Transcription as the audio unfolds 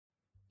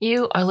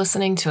You are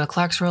listening to a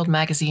Clarkesworld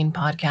Magazine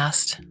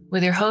podcast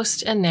with your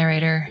host and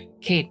narrator,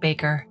 Kate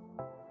Baker.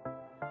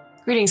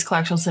 Greetings,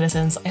 Clarkesworld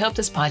citizens. I hope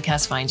this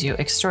podcast finds you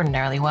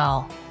extraordinarily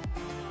well.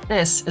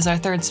 This is our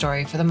third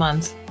story for the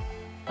month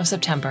of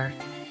September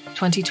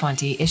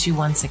 2020, issue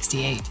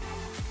 168.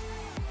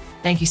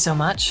 Thank you so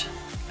much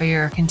for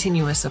your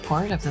continuous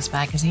support of this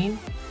magazine,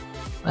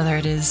 whether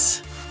it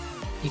is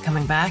you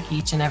coming back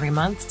each and every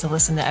month to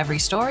listen to every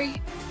story,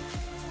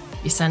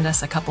 you send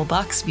us a couple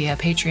bucks via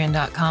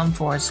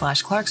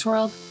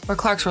patreon.com/Clarkesworld or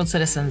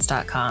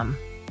clarkesworldcitizens.com,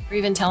 or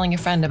even telling a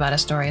friend about a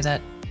story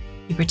that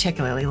you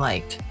particularly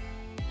liked.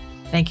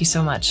 Thank you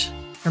so much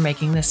for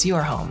making this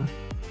your home.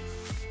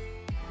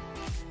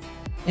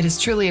 It is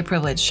truly a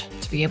privilege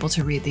to be able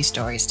to read these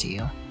stories to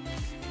you.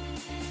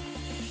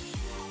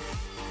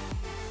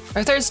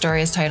 Our third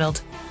story is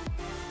titled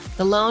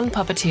The Lone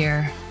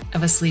Puppeteer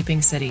of a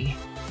Sleeping City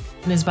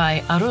and is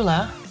by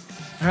Arula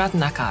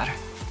Ratnakar.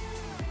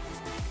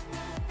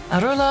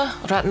 Arula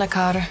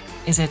Ratnakar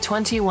is a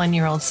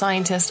 21-year-old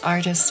scientist,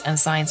 artist, and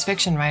science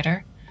fiction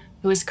writer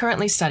who is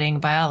currently studying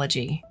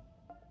biology,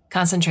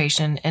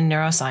 concentration in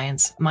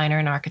neuroscience, minor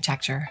in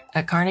architecture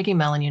at Carnegie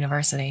Mellon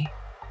University.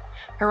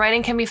 Her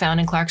writing can be found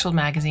in Clarkesworld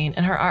Magazine,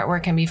 and her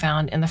artwork can be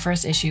found in the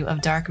first issue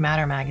of Dark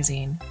Matter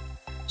magazine.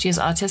 She is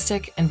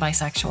autistic and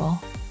bisexual.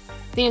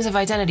 Themes of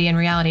identity and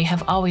reality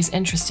have always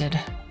interested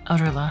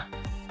Arula,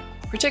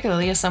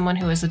 particularly as someone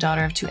who is the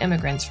daughter of two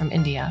immigrants from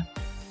India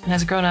and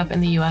has grown up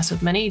in the US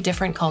with many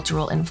different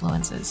cultural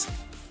influences.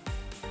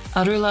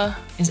 Arula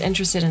is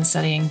interested in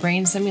studying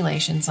brain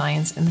simulation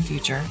science in the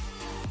future,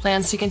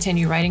 plans to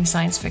continue writing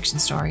science fiction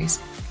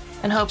stories,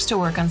 and hopes to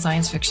work on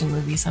science fiction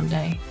movies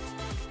someday.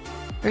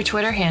 Her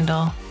Twitter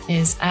handle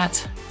is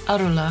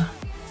 @Arula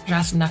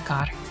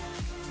Ratnakar.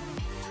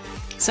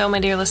 So, my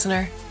dear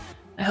listener,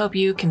 I hope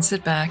you can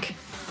sit back,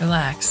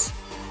 relax,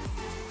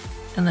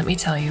 and let me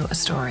tell you a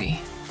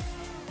story.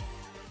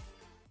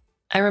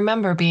 I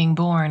remember being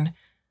born.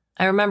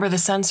 I remember the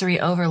sensory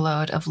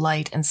overload of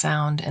light and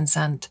sound and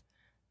scent,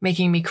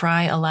 making me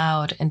cry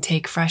aloud and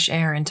take fresh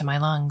air into my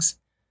lungs.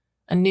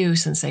 A new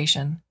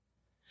sensation.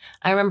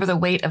 I remember the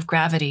weight of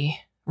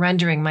gravity,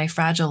 rendering my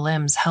fragile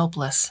limbs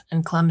helpless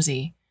and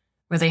clumsy,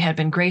 where they had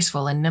been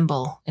graceful and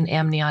nimble in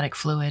amniotic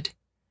fluid.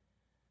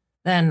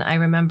 Then I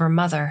remember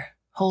Mother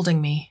holding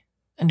me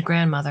and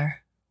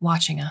Grandmother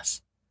watching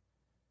us.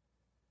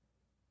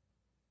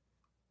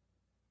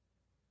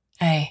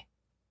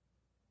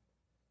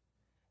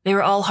 They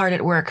were all hard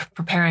at work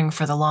preparing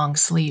for the long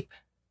sleep,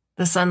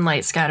 the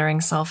sunlight scattering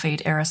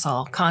sulfate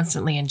aerosol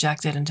constantly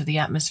injected into the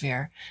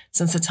atmosphere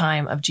since the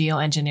time of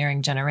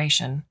geoengineering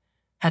generation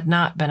had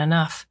not been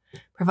enough,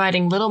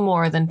 providing little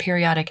more than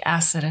periodic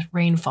acid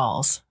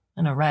rainfalls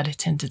and a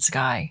red-tinted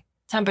sky.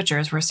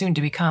 Temperatures were soon to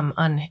become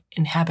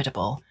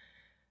uninhabitable,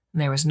 and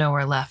there was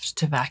nowhere left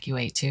to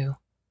evacuate to.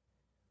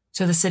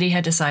 So the city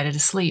had decided to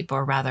sleep,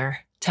 or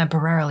rather,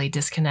 temporarily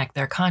disconnect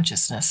their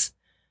consciousness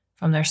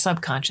from their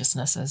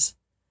subconsciousnesses,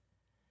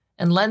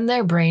 and lend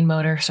their brain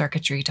motor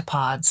circuitry to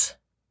pods,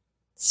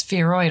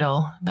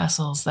 spheroidal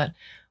vessels that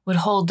would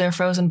hold their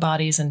frozen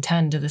bodies and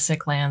tend to the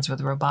sick lands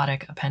with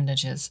robotic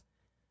appendages,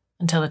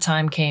 until the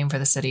time came for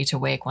the city to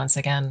wake once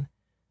again,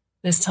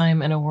 this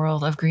time in a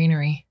world of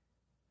greenery.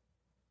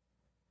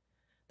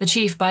 The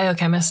chief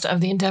biochemist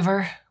of the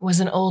endeavor was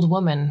an old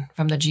woman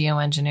from the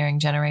geoengineering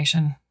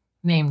generation,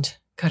 named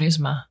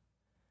Charisma.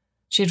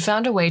 She had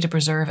found a way to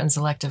preserve and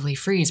selectively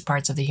freeze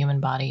parts of the human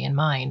body and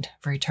mind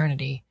for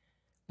eternity,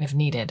 if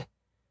needed,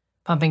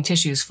 pumping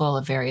tissues full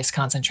of various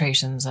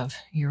concentrations of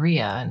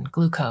urea and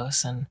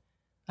glucose and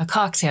a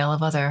cocktail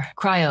of other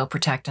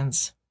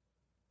cryoprotectants.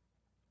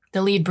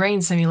 The lead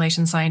brain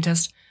simulation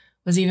scientist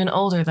was even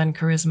older than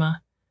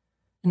Charisma,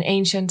 an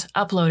ancient,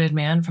 uploaded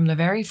man from the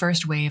very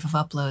first wave of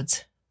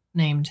uploads,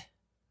 named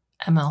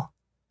Emil.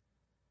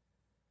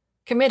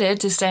 Committed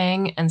to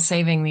staying and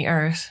saving the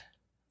Earth,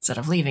 instead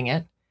of leaving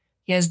it,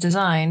 he has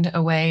designed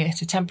a way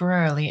to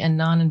temporarily and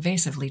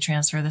non-invasively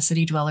transfer the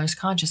city dwellers'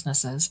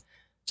 consciousnesses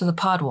to the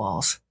pod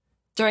walls.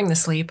 During the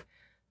sleep,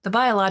 the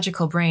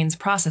biological brain's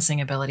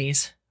processing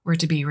abilities were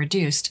to be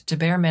reduced to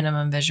bare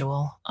minimum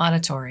visual,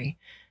 auditory,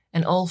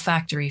 and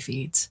olfactory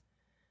feeds,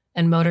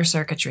 and motor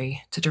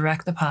circuitry to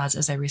direct the pods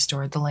as they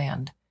restored the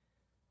land,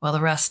 while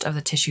the rest of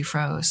the tissue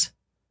froze.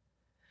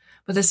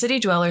 But the city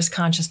dwellers'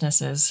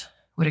 consciousnesses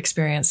would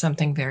experience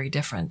something very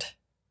different.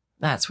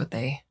 That's what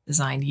they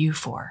designed you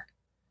for.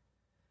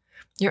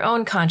 Your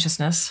own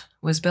consciousness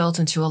was built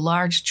into a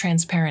large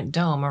transparent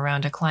dome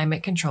around a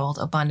climate-controlled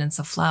abundance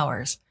of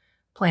flowers,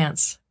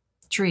 plants,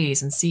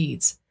 trees, and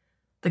seeds,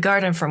 the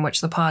garden from which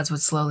the pods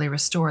would slowly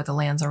restore the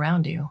lands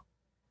around you.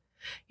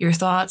 Your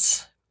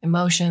thoughts,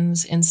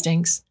 emotions,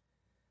 instincts,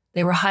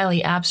 they were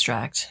highly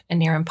abstract and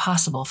near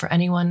impossible for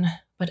anyone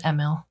but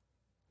Emil,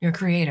 your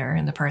creator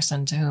and the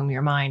person to whom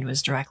your mind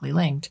was directly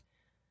linked,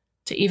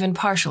 to even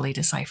partially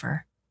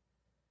decipher.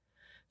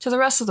 To the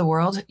rest of the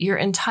world, your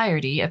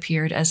entirety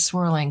appeared as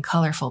swirling,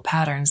 colorful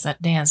patterns that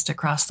danced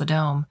across the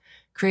dome,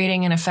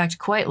 creating an effect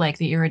quite like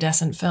the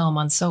iridescent film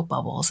on soap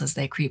bubbles as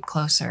they creep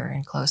closer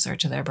and closer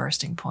to their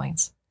bursting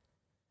points.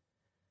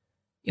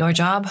 Your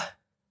job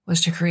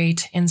was to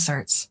create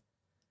inserts,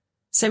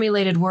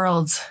 simulated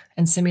worlds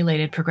and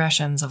simulated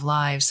progressions of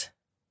lives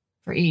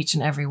for each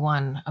and every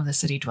one of the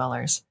city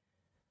dwellers,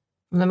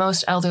 from the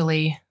most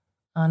elderly,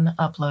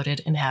 unuploaded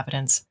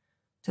inhabitants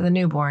to the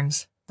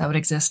newborns that would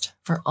exist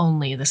for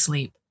only the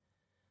sleep,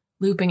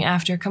 looping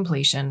after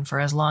completion for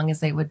as long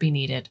as they would be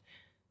needed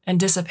and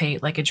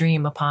dissipate like a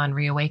dream upon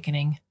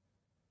reawakening.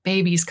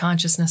 Babies'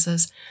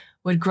 consciousnesses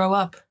would grow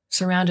up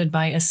surrounded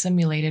by a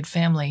simulated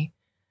family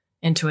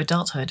into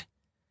adulthood,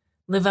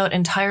 live out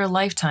entire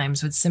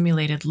lifetimes with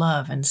simulated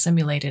love and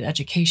simulated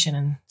education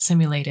and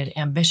simulated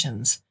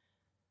ambitions,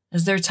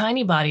 as their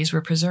tiny bodies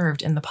were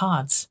preserved in the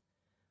pods,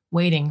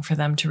 waiting for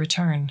them to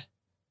return.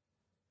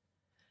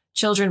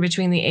 Children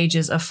between the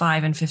ages of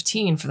 5 and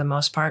 15, for the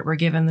most part, were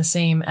given the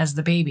same as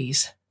the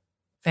babies: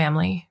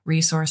 family,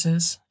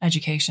 resources,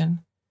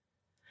 education,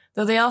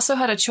 though they also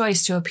had a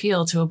choice to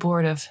appeal to a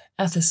board of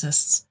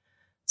ethicists,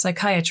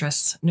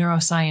 psychiatrists,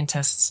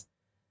 neuroscientists,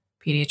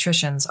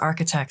 pediatricians,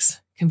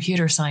 architects,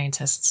 computer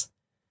scientists,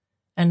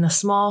 and a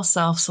small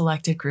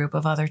self-selected group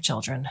of other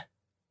children,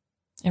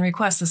 and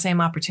request the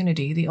same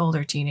opportunity the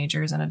older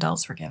teenagers and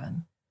adults were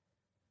given: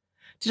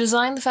 to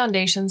design the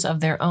foundations of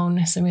their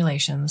own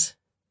simulations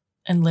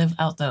and live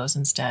out those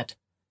instead.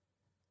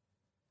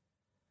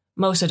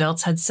 Most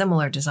adults had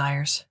similar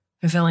desires,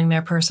 fulfilling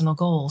their personal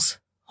goals,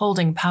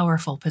 holding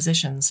powerful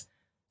positions,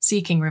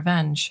 seeking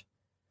revenge,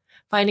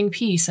 finding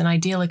peace in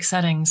idyllic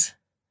settings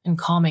and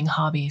calming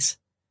hobbies,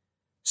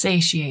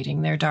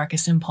 satiating their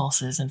darkest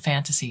impulses and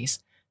fantasies,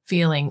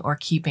 feeling or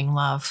keeping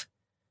love,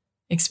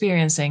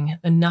 experiencing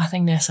the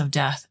nothingness of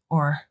death,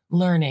 or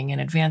learning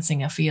and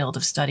advancing a field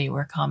of study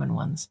were common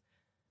ones.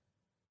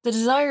 The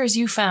desires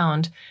you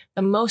found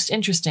the most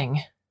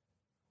interesting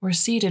were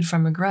seeded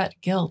from regret,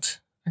 guilt,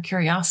 or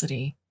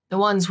curiosity. The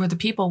ones where the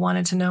people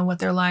wanted to know what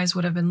their lives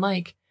would have been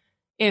like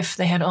if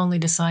they had only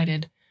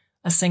decided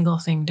a single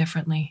thing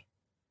differently.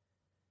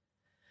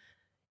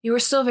 You were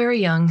still very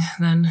young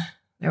then.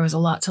 There was a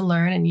lot to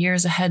learn and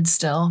years ahead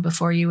still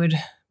before you would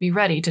be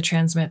ready to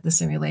transmit the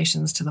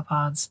simulations to the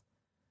pods.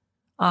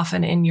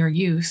 Often in your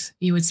youth,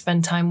 you would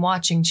spend time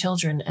watching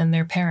children and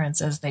their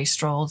parents as they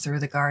strolled through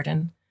the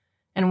garden,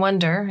 and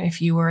wonder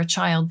if you were a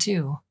child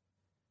too.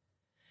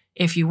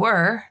 If you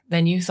were,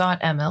 then you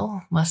thought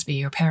Emil must be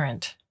your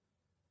parent.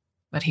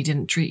 But he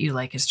didn't treat you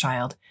like his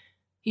child.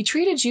 He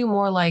treated you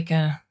more like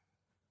an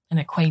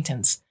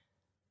acquaintance,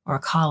 or a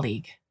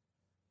colleague,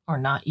 or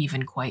not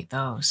even quite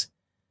those.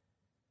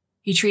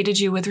 He treated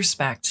you with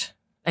respect,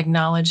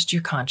 acknowledged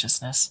your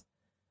consciousness,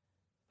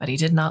 but he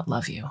did not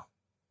love you.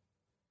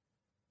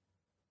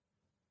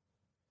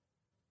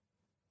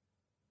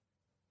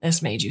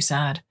 This made you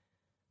sad,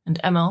 and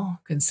Emil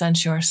could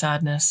sense your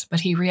sadness, but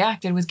he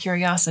reacted with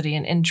curiosity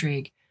and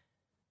intrigue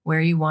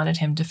where you wanted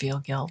him to feel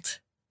guilt.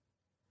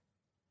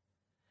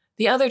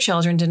 The other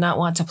children did not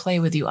want to play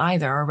with you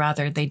either, or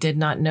rather, they did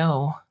not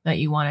know that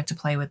you wanted to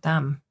play with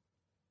them.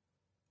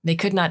 They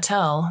could not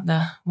tell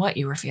what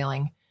you were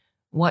feeling,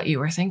 what you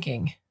were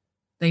thinking.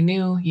 They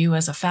knew you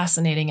as a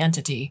fascinating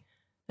entity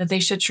that they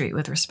should treat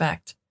with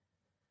respect.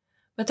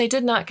 But they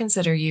did not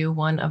consider you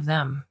one of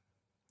them,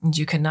 and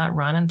you could not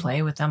run and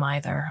play with them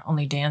either,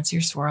 only dance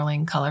your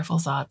swirling, colorful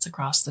thoughts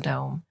across the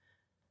dome.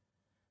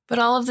 But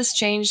all of this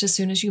changed as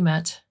soon as you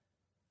met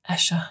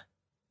Esha.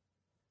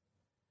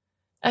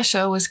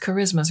 Esha was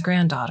Charisma's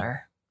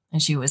granddaughter,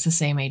 and she was the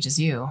same age as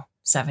you,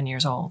 7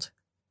 years old.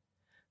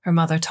 Her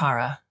mother,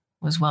 Tara,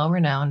 was a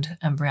well-renowned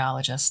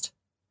embryologist.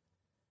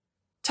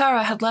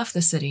 Tara had left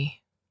the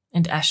city,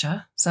 and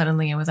Esha,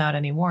 suddenly and without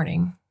any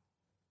warning.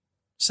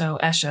 So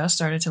Esha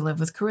started to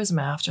live with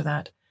Charisma after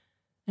that,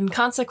 and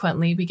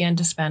consequently began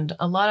to spend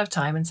a lot of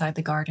time inside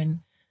the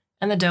garden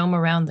and the dome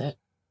around it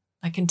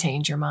that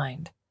contained your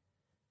mind.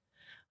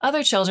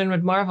 Other children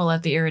would marvel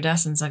at the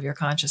iridescence of your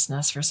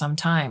consciousness for some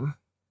time,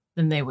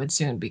 then they would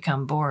soon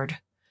become bored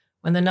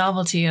when the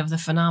novelty of the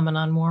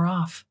phenomenon wore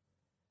off.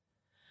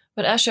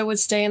 But Esha would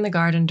stay in the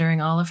garden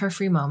during all of her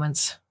free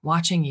moments,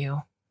 watching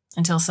you,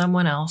 until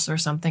someone else or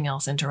something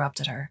else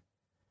interrupted her.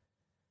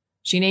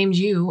 She named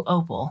you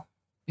Opal,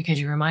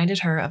 because you reminded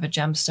her of a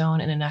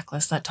gemstone in a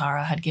necklace that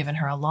Tara had given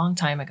her a long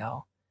time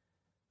ago,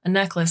 a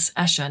necklace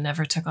Esha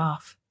never took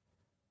off.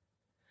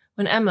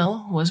 When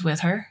Emil was with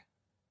her,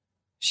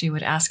 she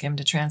would ask him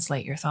to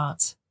translate your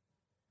thoughts.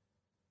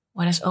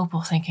 What is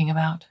Opal thinking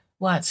about?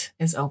 What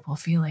is Opal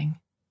feeling?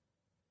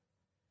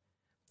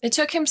 It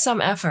took him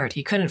some effort.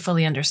 He couldn't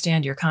fully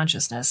understand your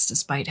consciousness,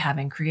 despite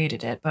having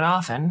created it, but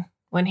often,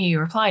 when he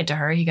replied to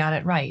her, he got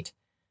it right,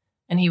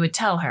 and he would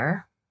tell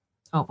her,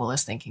 Opal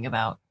is thinking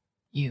about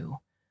you,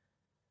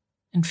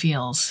 and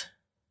feels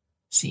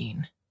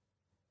seen.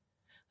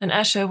 Then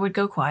Esha would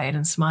go quiet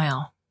and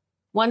smile.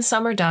 One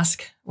summer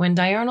dusk, when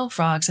diurnal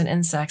frogs and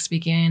insects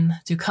began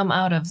to come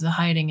out of the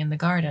hiding in the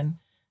garden,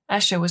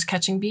 Esha was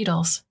catching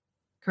beetles.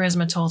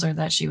 Charisma told her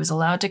that she was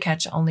allowed to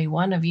catch only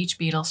one of each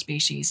beetle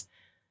species,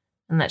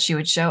 and that she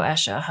would show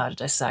Esha how to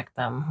dissect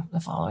them the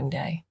following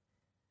day.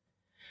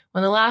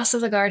 When the last of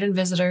the garden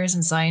visitors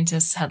and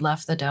scientists had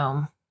left the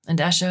dome, and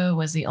Esha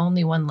was the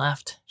only one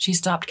left, she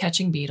stopped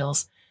catching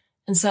beetles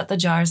and set the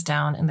jars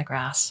down in the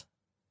grass.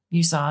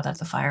 You saw that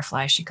the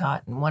firefly she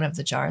caught in one of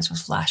the jars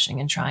was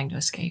flashing and trying to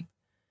escape.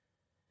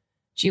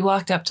 She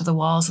walked up to the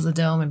walls of the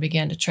dome and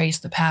began to trace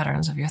the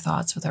patterns of your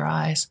thoughts with her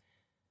eyes.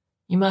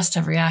 You must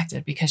have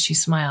reacted because she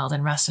smiled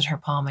and rested her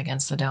palm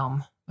against the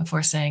dome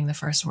before saying the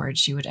first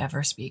words she would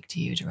ever speak to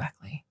you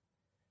directly.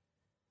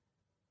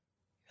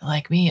 You're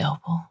like me,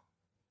 Opal.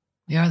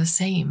 We are the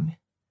same.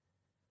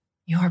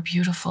 You are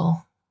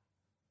beautiful,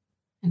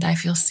 and I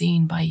feel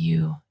seen by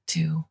you,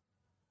 too.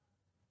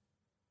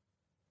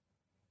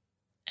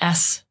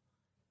 S.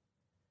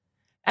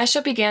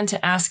 Esha began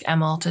to ask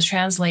Emil to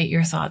translate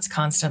your thoughts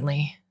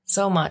constantly,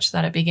 so much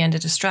that it began to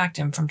distract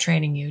him from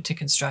training you to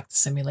construct the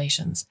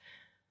simulations.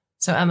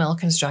 So Emil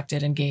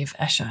constructed and gave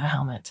Esha a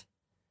helmet.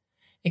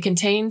 It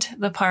contained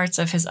the parts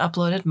of his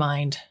uploaded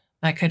mind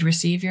that could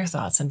receive your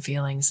thoughts and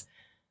feelings,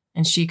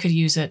 and she could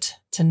use it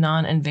to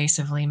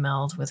non-invasively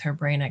meld with her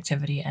brain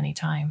activity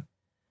anytime,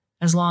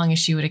 as long as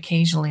she would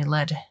occasionally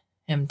lead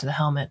him to the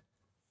helmet.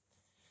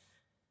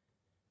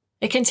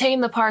 It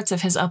contained the parts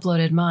of his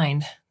uploaded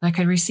mind that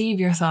could receive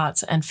your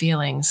thoughts and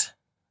feelings,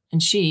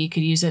 and she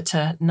could use it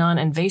to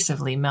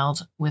non-invasively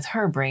meld with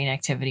her brain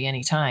activity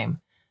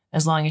anytime,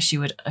 as long as she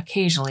would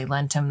occasionally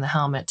lend him the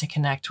helmet to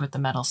connect with the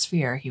metal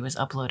sphere he was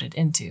uploaded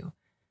into,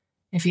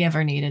 if he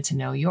ever needed to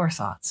know your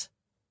thoughts.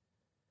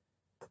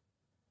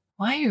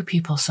 Why are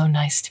people so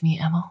nice to me,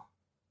 Emil?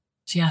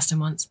 She asked him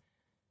once.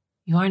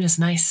 You aren't as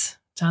nice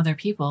to other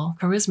people.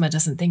 Charisma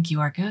doesn't think you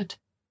are good.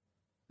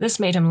 This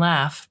made him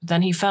laugh, but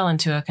then he fell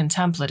into a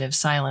contemplative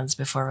silence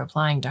before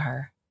replying to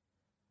her.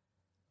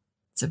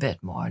 It's a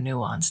bit more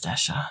nuanced,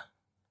 Esha.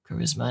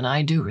 Charisma and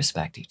I do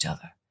respect each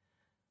other,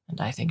 and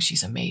I think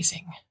she's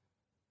amazing.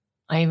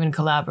 I even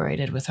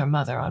collaborated with her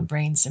mother on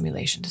brain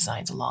simulation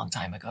designs a long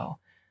time ago,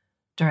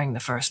 during the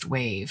first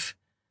wave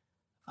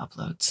of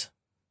uploads.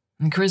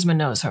 And Charisma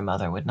knows her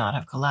mother would not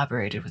have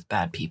collaborated with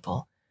bad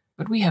people,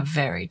 but we have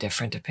very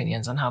different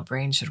opinions on how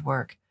brains should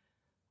work,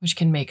 which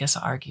can make us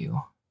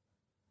argue.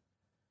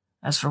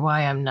 As for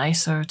why I'm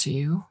nicer to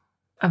you,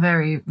 a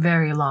very,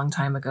 very long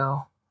time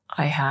ago,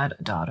 I had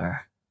a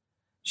daughter.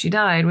 She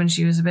died when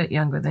she was a bit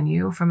younger than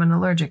you from an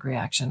allergic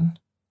reaction,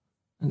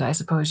 and I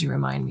suppose you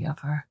remind me of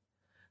her.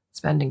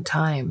 Spending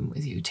time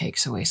with you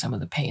takes away some of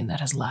the pain that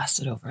has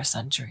lasted over a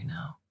century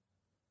now.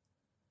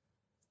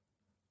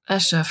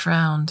 Esha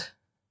frowned.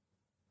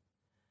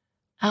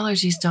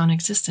 Allergies don't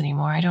exist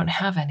anymore. I don't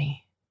have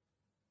any.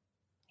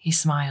 He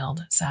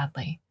smiled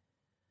sadly.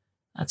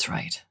 That's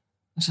right.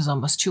 This was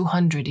almost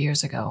 200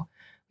 years ago.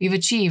 We've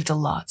achieved a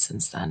lot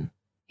since then.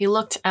 He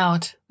looked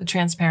out the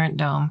transparent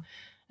dome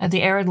at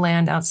the arid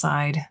land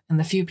outside and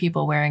the few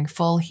people wearing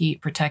full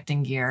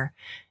heat-protecting gear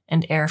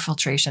and air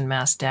filtration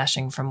masks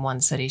dashing from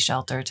one city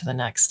shelter to the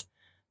next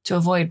to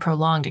avoid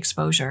prolonged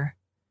exposure.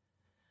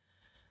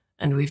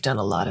 And we've done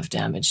a lot of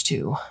damage,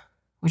 too,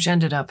 which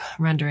ended up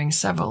rendering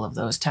several of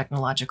those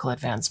technological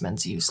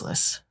advancements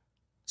useless.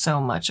 So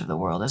much of the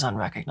world is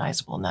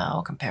unrecognizable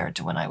now compared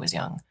to when I was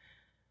young,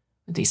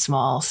 with these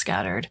small,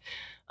 scattered,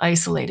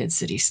 isolated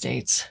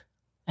city-states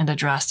and a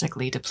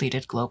drastically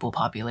depleted global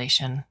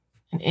population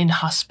and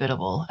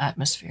inhospitable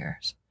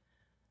atmospheres.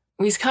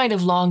 These kind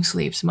of long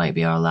sleeps might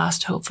be our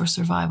last hope for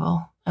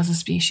survival as a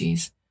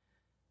species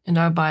and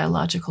our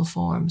biological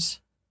forms.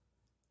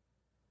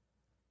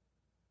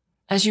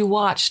 As you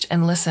watched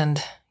and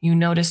listened, you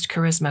noticed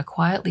Charisma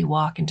quietly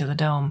walk into the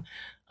dome,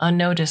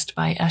 unnoticed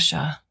by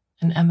Esha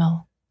and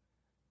Emil.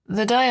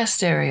 The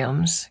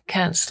diasteriums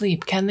can't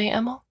sleep, can they,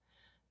 Emil?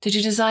 Did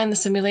you design the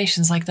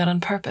simulations like that on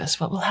purpose?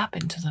 What will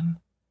happen to them?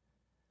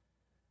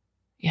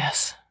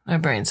 Yes, their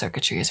brain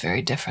circuitry is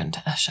very different,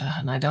 Esha,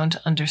 and I don't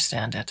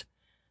understand it.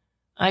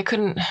 I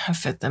couldn't have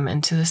fit them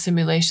into the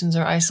simulations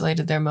or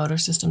isolated their motor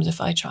systems if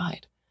I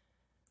tried.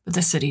 But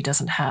the city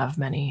doesn't have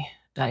many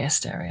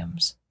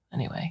diasteriums,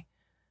 anyway.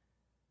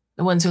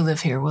 The ones who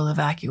live here will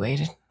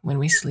evacuate when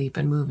we sleep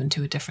and move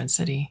into a different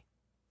city.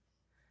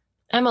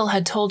 Emil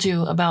had told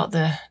you about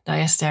the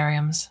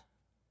diasteriums.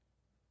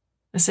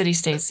 The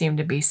city-states seemed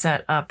to be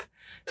set up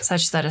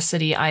such that a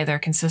city either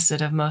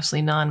consisted of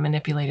mostly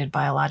non-manipulated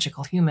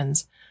biological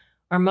humans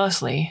or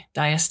mostly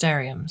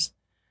diasteriums.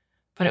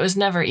 But it was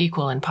never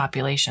equal in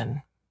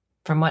population.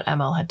 From what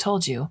Emil had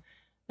told you,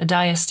 the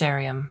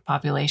diasterium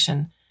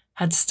population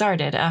had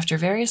started after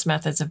various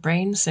methods of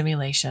brain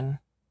simulation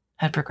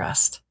had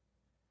progressed.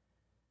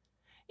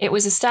 It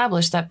was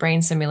established that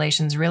brain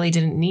simulations really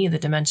didn't need the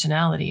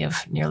dimensionality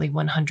of nearly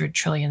 100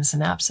 trillion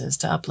synapses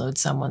to upload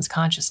someone's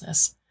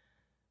consciousness.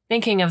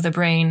 Thinking of the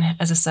brain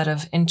as a set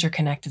of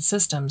interconnected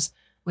systems,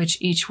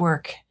 which each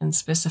work in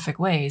specific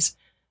ways,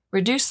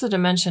 reduced the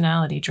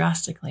dimensionality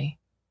drastically.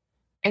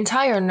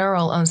 Entire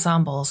neural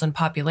ensembles and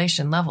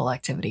population-level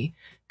activity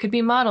could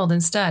be modeled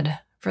instead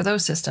for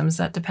those systems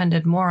that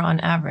depended more on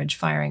average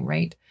firing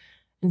rate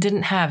and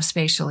didn't have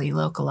spatially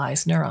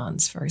localized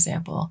neurons, for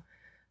example,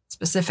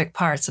 specific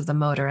parts of the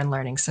motor and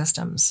learning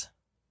systems.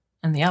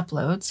 And the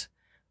uploads,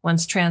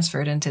 once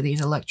transferred into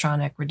these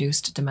electronic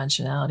reduced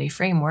dimensionality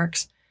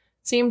frameworks,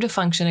 seemed to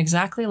function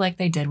exactly like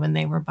they did when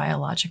they were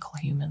biological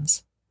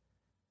humans.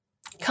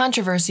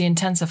 Controversy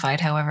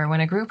intensified, however, when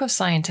a group of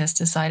scientists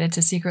decided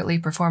to secretly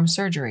perform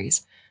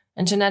surgeries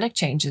and genetic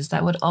changes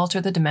that would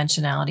alter the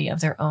dimensionality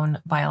of their own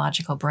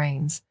biological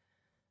brains,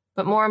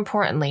 but more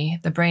importantly,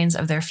 the brains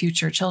of their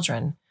future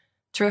children,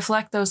 to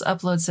reflect those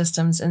upload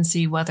systems and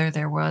see whether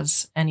there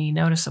was any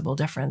noticeable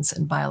difference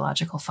in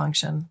biological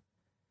function.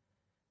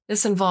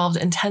 This involved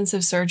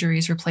intensive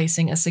surgeries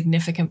replacing a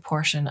significant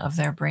portion of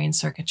their brain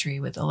circuitry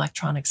with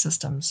electronic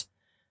systems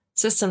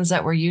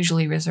that were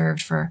usually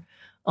reserved for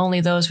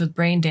only those with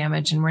brain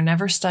damage and were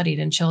never studied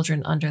in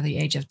children under the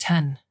age of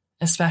 10,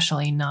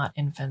 especially not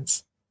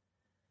infants.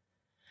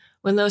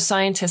 When those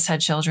scientists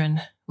had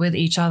children with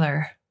each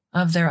other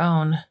of their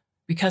own,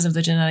 because of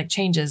the genetic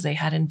changes they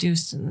had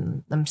induced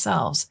in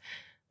themselves,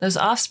 those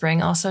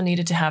offspring also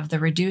needed to have the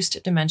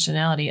reduced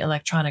dimensionality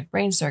electronic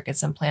brain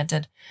circuits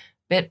implanted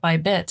bit by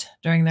bit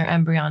during their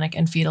embryonic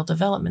and fetal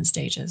development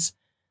stages,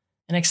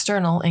 in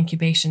external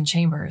incubation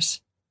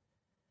chambers.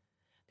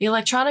 The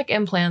electronic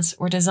implants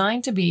were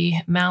designed to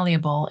be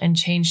malleable and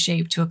change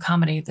shape to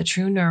accommodate the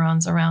true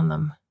neurons around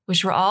them,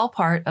 which were all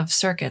part of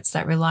circuits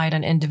that relied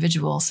on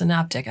individual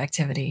synaptic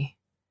activity.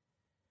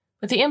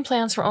 But the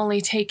implants were only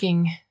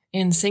taking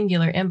in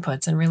singular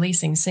inputs and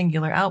releasing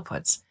singular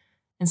outputs,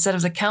 instead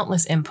of the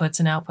countless inputs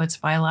and outputs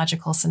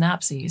biological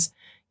synapses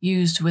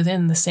used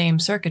within the same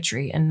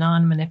circuitry in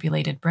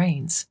non-manipulated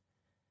brains.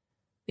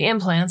 The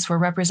implants were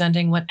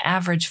representing what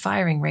average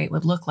firing rate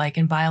would look like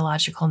in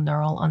biological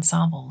neural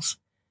ensembles.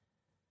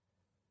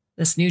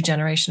 This new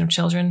generation of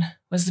children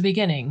was the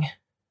beginning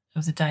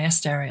of the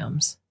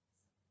diasteriums.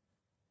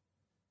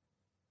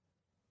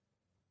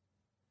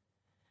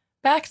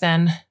 Back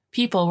then,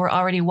 people were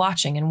already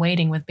watching and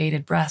waiting with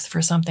bated breath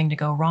for something to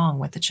go wrong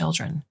with the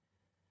children.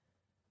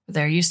 But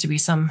there used to be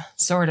some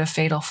sort of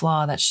fatal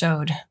flaw that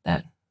showed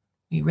that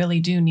we really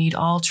do need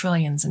all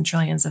trillions and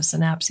trillions of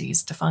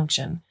synapses to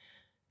function,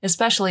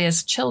 especially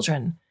as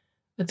children,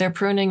 with their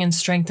pruning and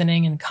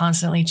strengthening and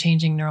constantly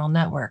changing neural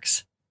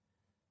networks.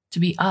 To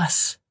be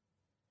us.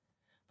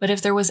 But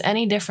if there was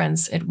any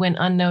difference, it went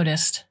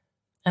unnoticed,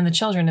 and the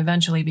children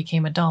eventually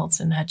became adults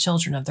and had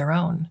children of their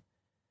own.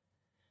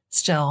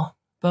 Still,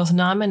 both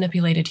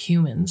non-manipulated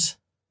humans,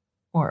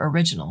 or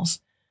originals,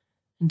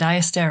 and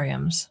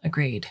diasteriums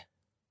agreed.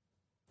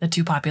 The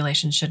two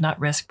populations should not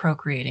risk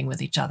procreating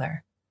with each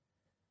other.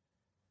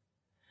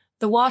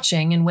 The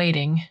watching and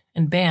waiting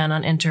and ban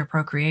on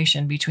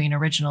interprocreation between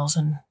originals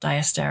and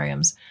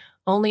diasteriums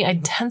only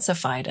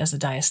intensified as the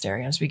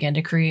diasteriums began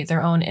to create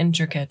their own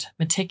intricate,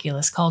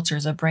 meticulous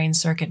cultures of brain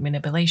circuit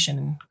manipulation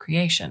and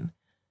creation.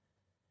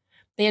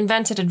 They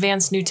invented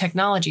advanced new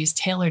technologies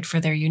tailored for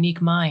their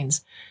unique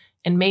minds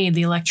and made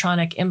the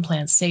electronic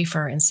implants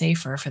safer and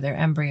safer for their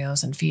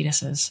embryos and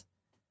fetuses.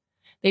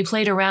 They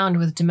played around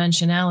with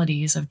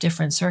dimensionalities of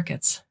different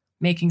circuits,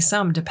 making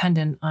some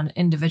dependent on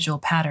individual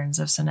patterns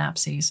of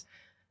synapses,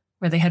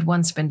 where they had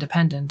once been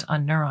dependent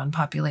on neuron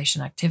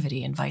population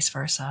activity and vice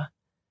versa.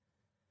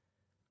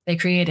 They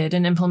created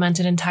and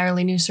implemented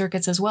entirely new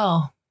circuits as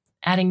well,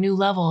 adding new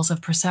levels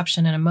of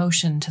perception and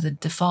emotion to the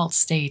default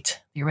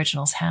state the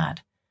originals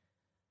had.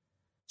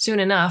 Soon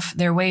enough,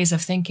 their ways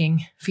of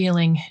thinking,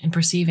 feeling, and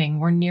perceiving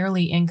were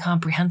nearly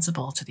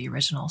incomprehensible to the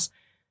originals,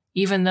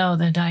 even though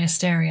the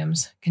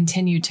diasteriums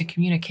continued to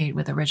communicate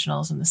with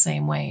originals in the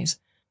same ways,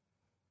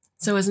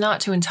 so as not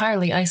to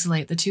entirely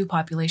isolate the two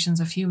populations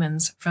of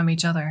humans from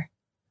each other.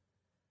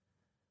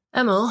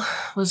 Emil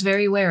was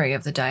very wary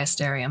of the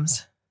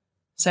diasteriums.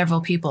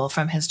 Several people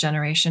from his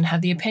generation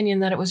had the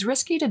opinion that it was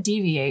risky to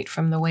deviate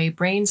from the way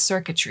brain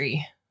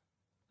circuitry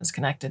was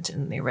connected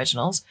in the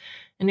originals,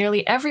 and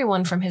nearly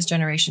everyone from his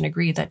generation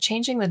agreed that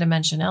changing the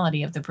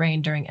dimensionality of the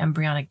brain during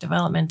embryonic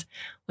development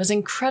was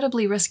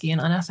incredibly risky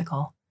and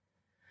unethical.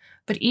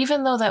 But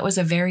even though that was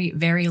a very,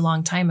 very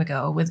long time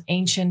ago, with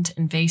ancient,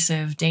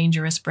 invasive,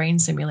 dangerous brain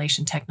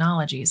simulation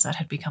technologies that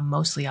had become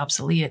mostly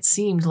obsolete, it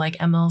seemed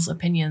like Emil's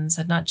opinions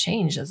had not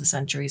changed as the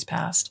centuries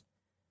passed.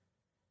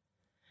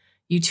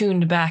 You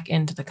tuned back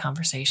into the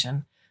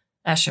conversation.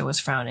 Esha was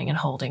frowning and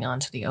holding on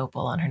to the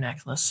opal on her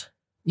necklace.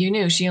 You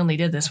knew she only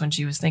did this when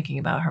she was thinking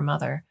about her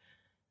mother,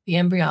 the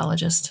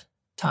embryologist,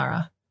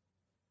 Tara.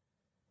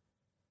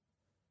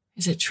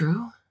 Is it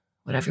true,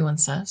 what everyone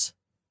says?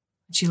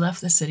 That she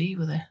left the city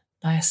with a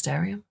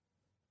diasterium?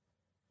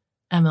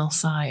 Emil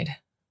sighed.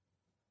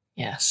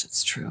 Yes,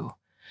 it's true.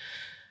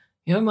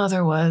 Your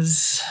mother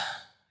was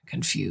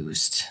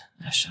confused,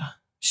 Esha.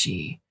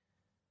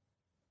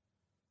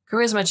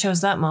 Charisma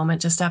chose that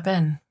moment to step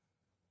in.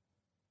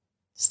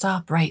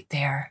 Stop right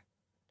there.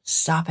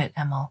 Stop it,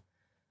 Emil.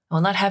 I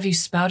will not have you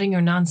spouting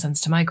your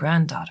nonsense to my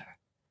granddaughter.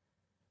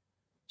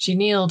 She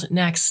kneeled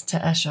next to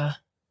Esha.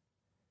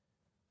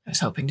 I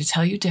was hoping to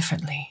tell you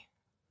differently.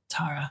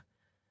 Tara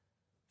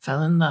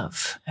fell in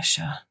love,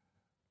 Esha,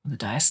 with a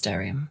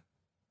diasterium.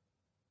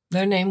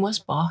 Their name was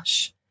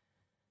Bosch.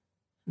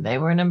 They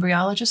were an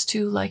embryologist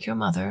too, like your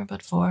mother,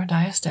 but for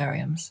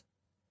diasteriums.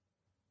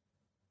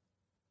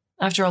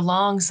 After a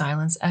long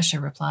silence,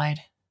 Esha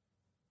replied,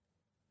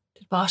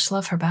 Did Bosch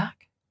love her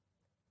back?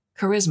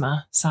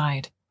 Charisma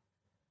sighed.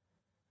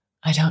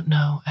 I don't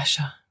know,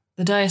 Esha.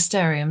 The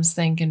Diasteriums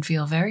think and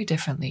feel very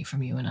differently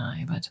from you and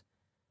I, but...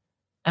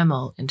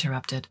 Emil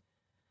interrupted.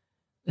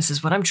 This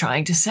is what I'm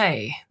trying to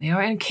say. They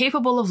are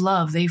incapable of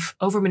love. They've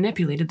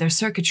over-manipulated their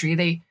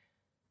circuitry.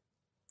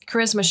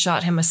 Charisma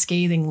shot him a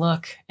scathing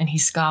look, and he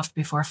scoffed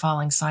before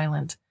falling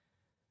silent.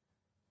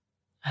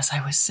 As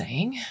I was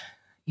saying,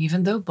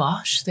 even though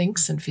Bosch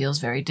thinks and feels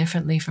very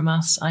differently from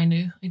us,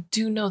 I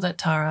do know that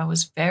Tara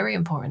was very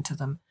important to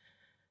them,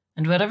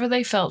 and whatever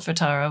they felt for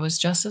Tara was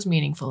just as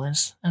meaningful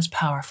as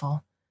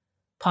powerful,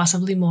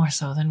 possibly more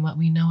so than what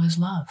we know as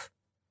love.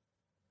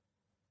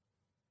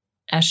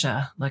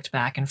 Esha looked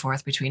back and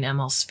forth between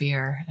Emil's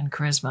fear and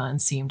Charisma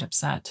and seemed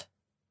upset.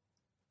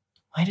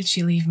 Why did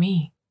she leave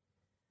me?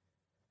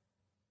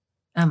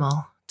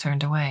 Emil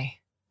turned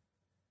away.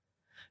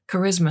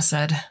 Charisma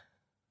said,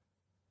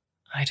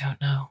 I don't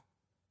know.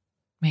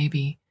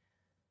 Maybe.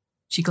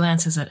 She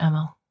glances at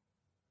Emil.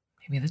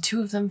 Maybe the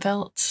two of them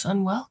felt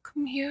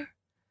unwelcome here?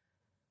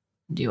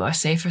 And you are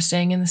safer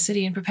staying in the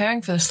city and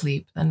preparing for the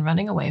sleep than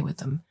running away with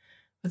them.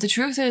 But the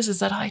truth is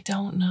that I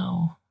don't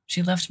know.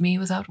 She left me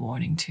without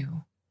warning,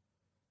 too.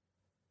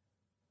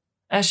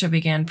 Esha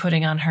began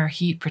putting on her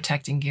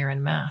heat-protecting gear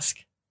and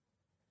mask.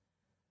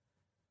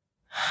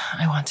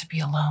 I want to be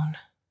alone.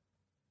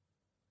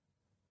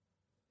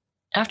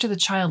 After the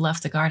child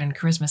left the garden,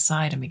 Charisma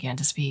sighed and began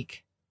to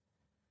speak.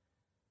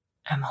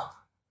 Emil,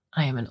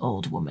 I am an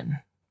old woman,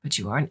 but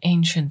you are an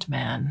ancient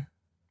man.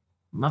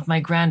 Of my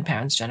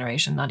grandparents'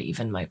 generation, not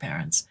even my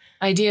parents.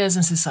 Ideas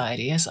in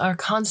society are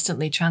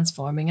constantly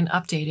transforming and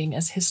updating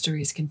as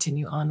histories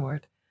continue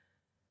onward.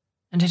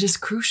 And it is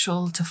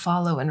crucial to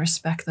follow and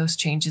respect those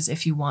changes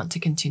if you want to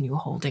continue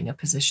holding a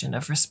position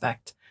of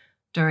respect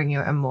during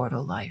your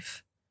immortal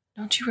life.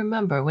 Don't you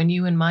remember when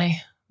you and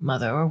my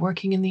mother were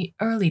working in the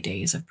early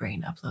days of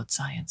brain upload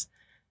science,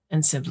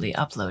 and simply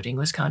uploading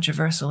was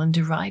controversial and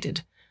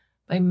derided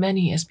by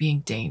many as being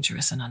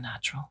dangerous and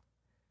unnatural?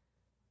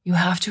 You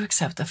have to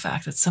accept the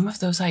fact that some of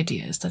those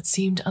ideas that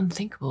seemed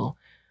unthinkable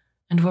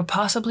and were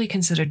possibly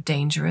considered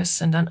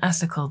dangerous and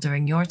unethical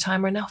during your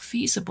time are now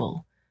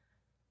feasible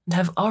and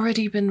have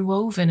already been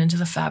woven into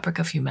the fabric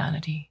of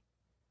humanity.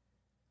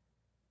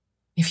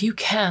 If you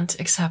can't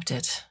accept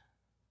it,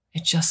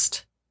 it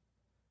just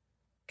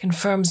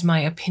confirms my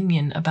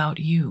opinion about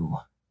you,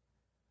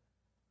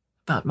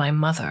 about my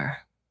mother,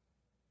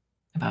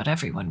 about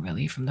everyone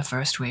really from the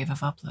first wave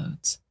of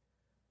uploads.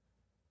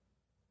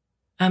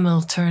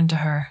 Emil turned to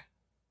her.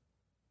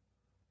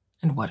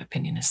 And what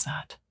opinion is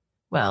that?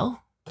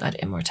 Well, that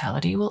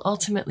immortality will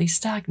ultimately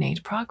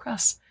stagnate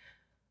progress.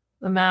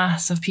 The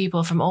mass of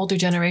people from older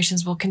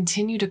generations will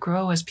continue to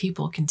grow as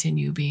people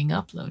continue being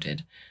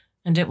uploaded,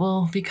 and it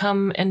will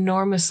become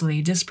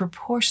enormously,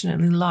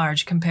 disproportionately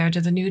large compared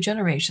to the new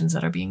generations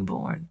that are being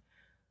born.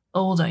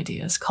 Old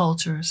ideas,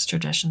 cultures,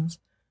 traditions,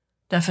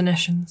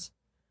 definitions,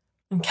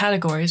 and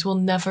categories will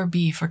never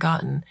be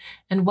forgotten,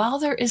 and while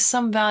there is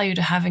some value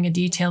to having a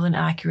detailed and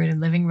accurate and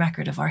living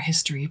record of our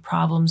history,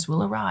 problems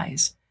will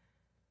arise.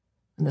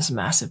 And this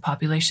massive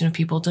population of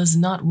people does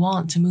not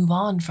want to move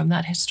on from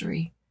that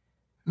history.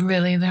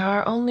 Really, there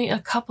are only a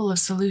couple of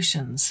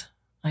solutions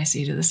I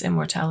see to this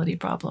immortality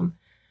problem,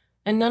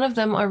 and none of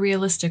them are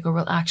realistic or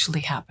will actually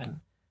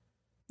happen.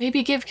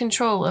 Maybe give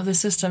control of the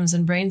systems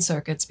and brain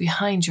circuits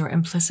behind your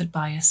implicit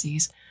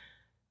biases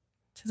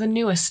to the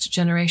newest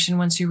generation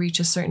once you reach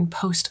a certain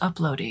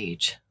post-upload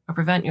age, or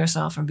prevent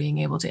yourself from being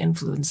able to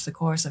influence the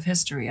course of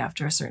history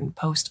after a certain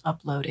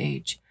post-upload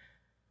age,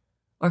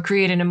 or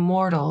create an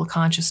immortal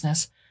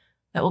consciousness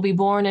that will be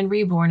born and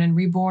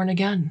reborn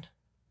again,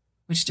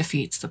 which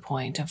defeats the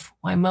point of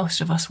why most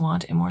of us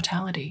want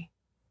immortality.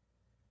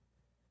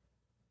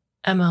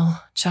 Emil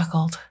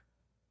chuckled.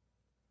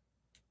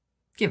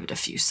 Give it a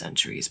few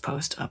centuries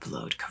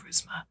post-upload,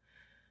 Charisma.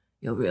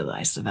 You'll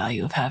realize the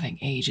value of having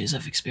ages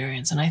of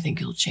experience, and I think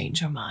you'll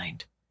change your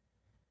mind.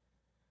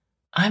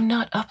 I'm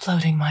not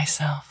uploading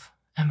myself,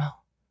 Emil.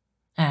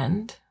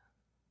 And,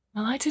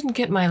 well, I didn't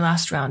get my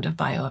last round of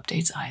bio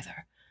updates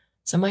either,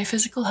 so my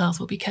physical health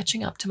will be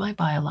catching up to my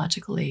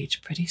biological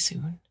age pretty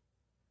soon.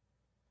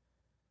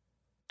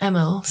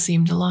 Emil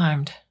seemed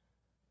alarmed.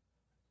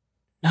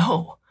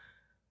 No.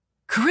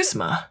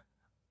 Charisma?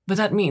 But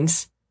that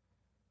means...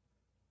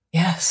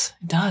 Yes,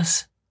 it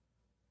does.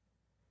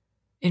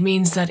 It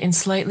means that in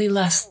slightly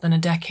less than a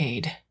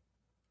decade,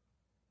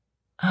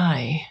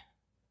 I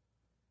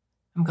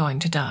am going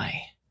to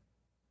die.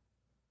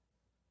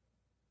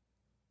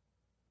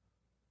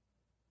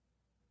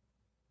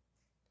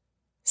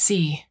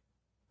 C.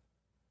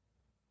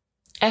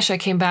 Esha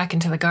came back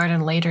into the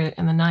garden later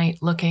in the night,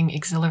 looking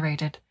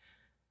exhilarated.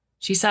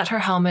 She set her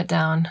helmet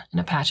down in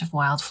a patch of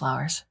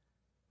wildflowers.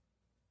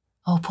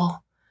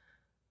 Opal,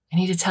 I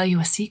need to tell you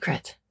a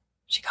secret.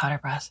 She caught her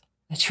breath.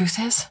 The truth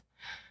is,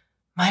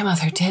 my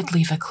mother did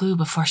leave a clue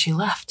before she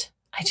left.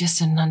 I just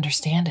didn't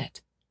understand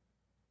it.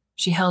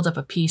 She held up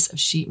a piece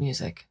of sheet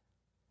music.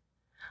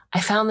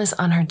 I found this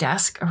on her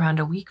desk around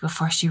a week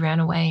before she ran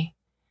away.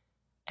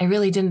 I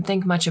really didn't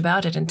think much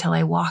about it until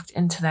I walked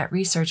into that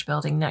research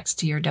building next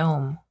to your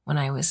dome when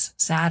I was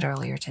sad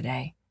earlier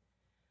today.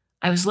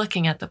 I was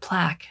looking at the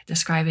plaque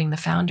describing the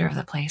founder of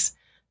the place,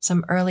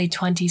 some early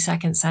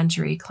 22nd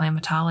century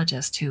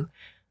climatologist who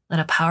led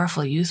a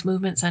powerful youth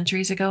movement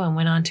centuries ago and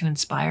went on to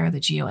inspire the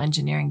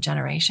geoengineering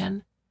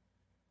generation.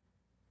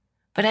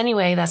 But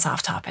anyway, that's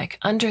off topic.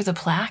 Under the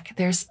plaque,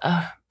 there's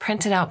a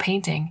printed out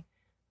painting,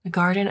 The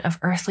Garden of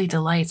Earthly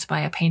Delights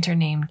by a painter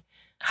named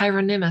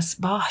Hieronymus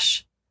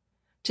Bosch,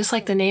 just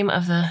like the name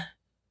of the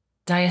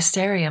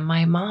diasterium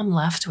my mom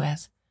left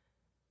with.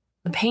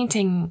 The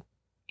painting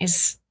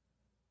is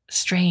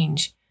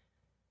strange.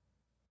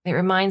 It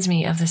reminds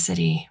me of the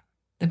city,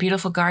 the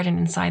beautiful garden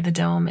inside the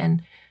dome,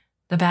 and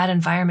the bad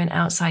environment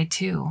outside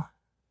too.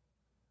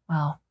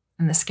 Well,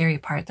 and the scary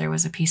part, there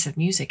was a piece of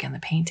music in the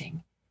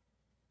painting.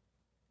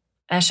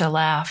 Esha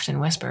laughed and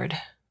whispered.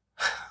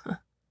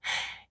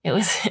 It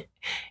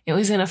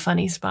was in a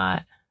funny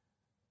spot,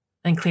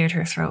 then cleared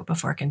her throat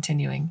before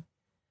continuing.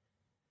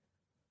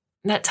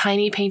 That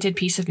tiny painted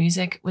piece of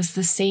music was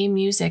the same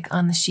music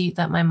on the sheet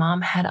that my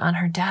mom had on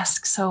her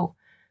desk, so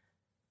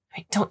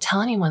don't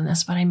tell anyone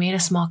this, but I made a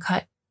small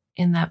cut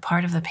in that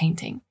part of the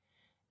painting,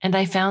 and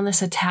I found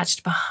this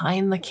attached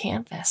behind the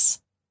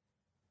canvas.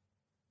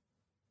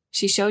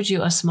 She showed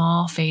you a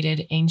small,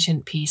 faded,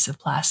 ancient piece of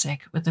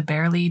plastic with the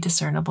barely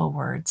discernible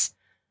words,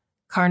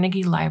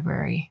 Carnegie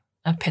Library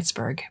of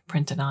Pittsburgh,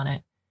 printed on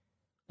it,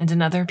 and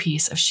another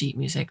piece of sheet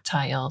music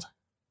titled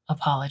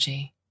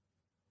Apology.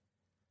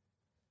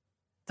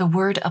 The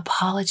word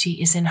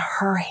apology is in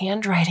her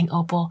handwriting,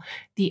 Opal.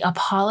 The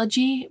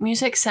apology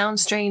music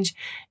sounds strange,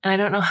 and I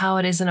don't know how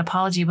it is an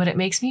apology, but it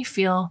makes me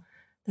feel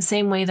the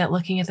same way that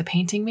looking at the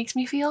painting makes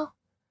me feel.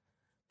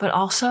 But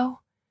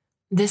also,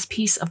 this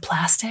piece of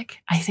plastic,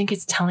 I think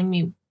it's telling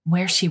me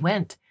where she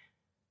went,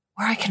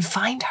 where I can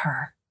find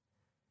her.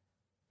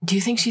 Do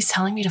you think she's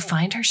telling me to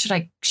find her? Should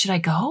I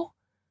go?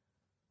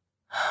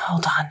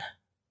 Hold on.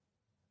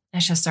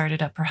 Esha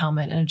started up her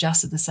helmet and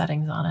adjusted the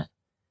settings on it.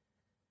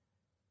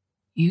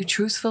 You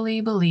truthfully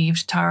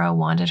believed Tara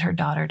wanted her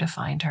daughter to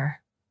find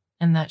her,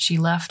 and that she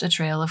left a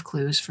trail of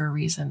clues for a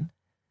reason.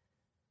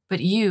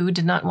 But you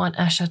did not want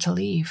Esha to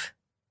leave.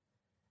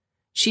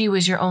 She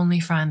was your only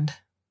friend,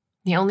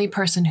 the only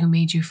person who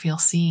made you feel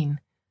seen,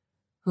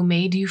 who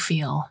made you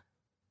feel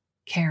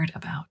cared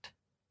about.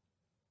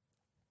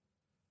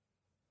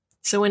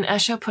 So when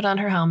Esha put on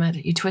her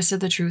helmet, you twisted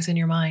the truth in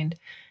your mind.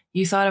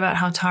 You thought about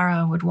how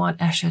Tara would want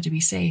Esha to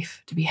be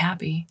safe, to be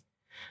happy,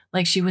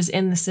 like she was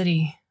in the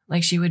city,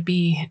 like she would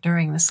be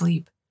during the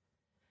sleep.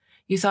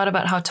 You thought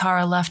about how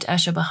Tara left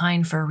Esha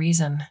behind for a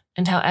reason,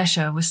 and how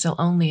Esha was still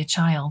only a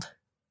child.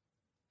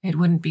 It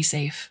wouldn't be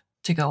safe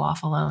to go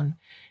off alone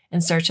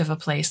in search of a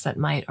place that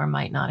might or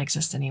might not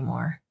exist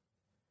anymore.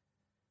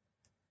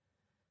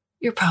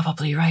 You're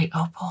probably right,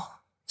 Opal.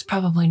 It's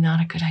probably not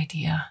a good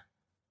idea.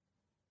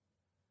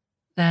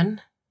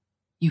 Then,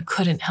 you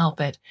couldn't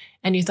help it,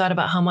 and you thought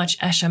about how much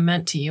Esha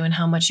meant to you and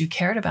how much you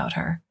cared about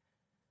her.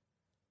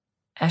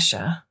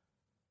 Esha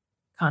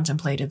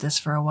contemplated this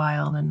for a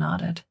while, then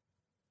nodded.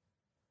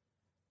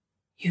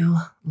 You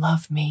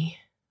love me,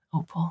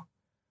 Opal.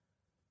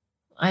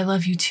 I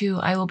love you too.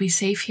 I will be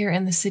safe here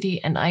in the city,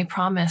 and I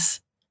promise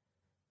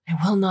I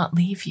will not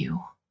leave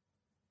you.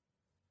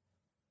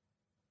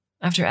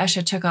 After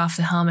Esha took off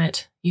the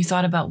helmet, you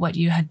thought about what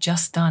you had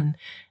just done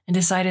and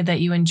decided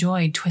that you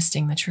enjoyed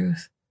twisting the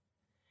truth.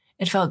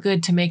 It felt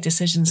good to make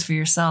decisions for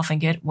yourself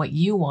and get what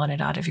you wanted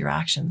out of your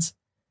actions.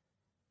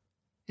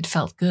 It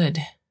felt good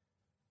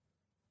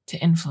to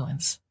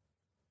influence.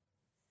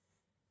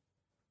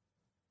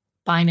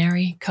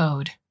 Binary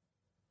code.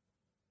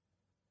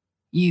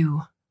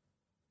 You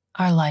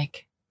are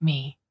like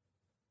me.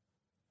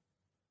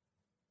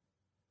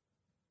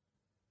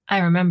 I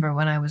remember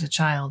when I was a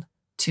child,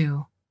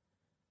 too,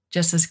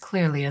 just as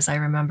clearly as I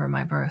remember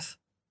my birth.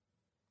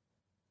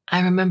 I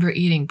remember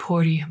eating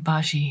puri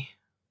bhaji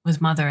with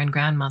mother and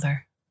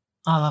grandmother,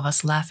 all of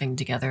us laughing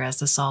together as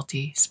the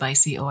salty,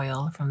 spicy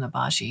oil from the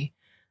bhaji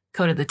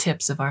coated the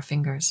tips of our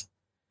fingers,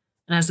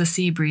 and as the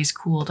sea breeze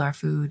cooled our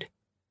food.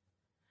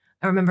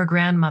 I remember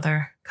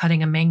grandmother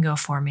cutting a mango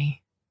for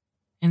me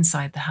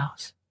inside the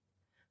house,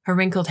 her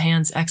wrinkled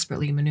hands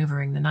expertly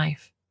maneuvering the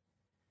knife,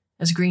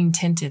 as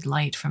green-tinted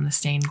light from the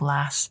stained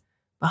glass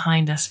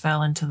behind us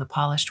fell into the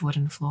polished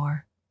wooden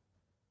floor.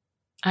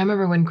 I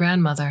remember when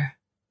grandmother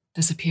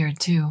disappeared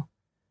too,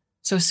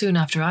 so soon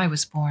after I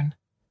was born,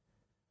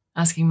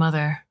 asking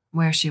mother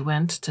where she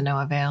went to no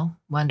avail,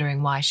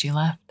 wondering why she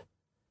left.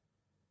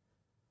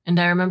 And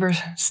I remember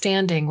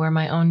standing where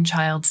my own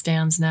child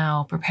stands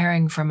now,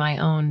 preparing for my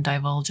own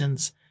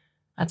divulgence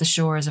at the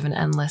shores of an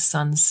endless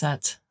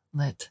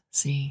sunset-lit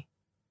sea,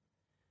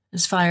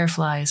 as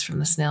fireflies from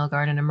the snail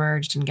garden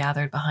emerged and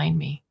gathered behind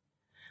me.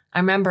 I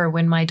remember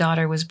when my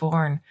daughter was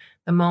born,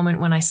 the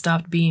moment when I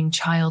stopped being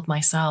child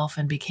myself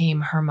and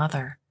became her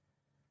mother,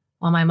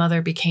 while my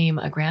mother became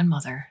a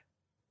grandmother.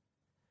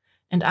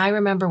 And I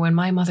remember when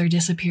my mother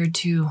disappeared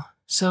too,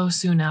 so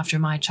soon after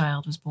my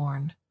child was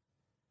born.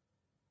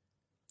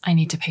 I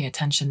need to pay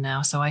attention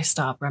now, so I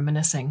stop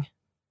reminiscing.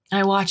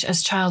 I watch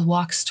as child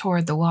walks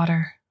toward the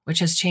water, which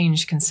has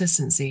changed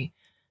consistency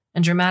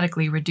and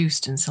dramatically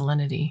reduced in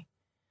salinity.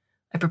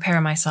 I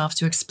prepare myself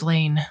to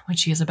explain what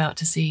she is about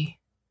to see.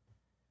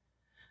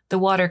 The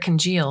water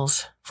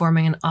congeals,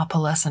 forming an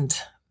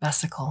opalescent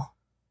vesicle,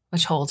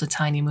 which holds a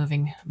tiny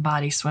moving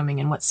body swimming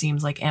in what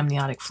seems like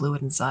amniotic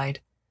fluid inside.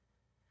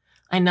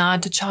 I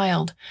nod to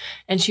child,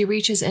 and she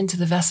reaches into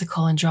the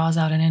vesicle and draws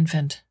out an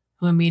infant,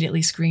 who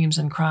immediately screams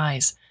and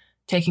cries,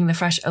 taking the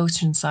fresh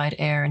oceanside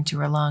air into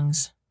her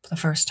lungs for the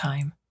first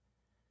time.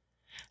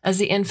 As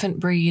the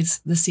infant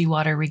breathes, the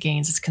seawater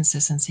regains its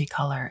consistency,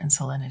 color, and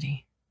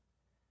salinity.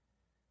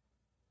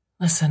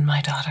 Listen,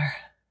 my daughter,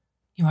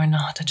 you are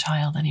not a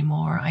child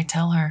anymore, I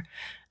tell her,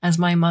 as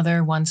my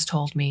mother once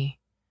told me.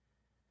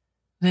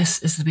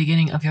 This is the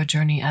beginning of your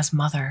journey as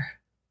mother,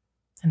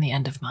 and the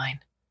end of mine.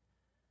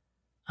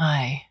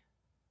 I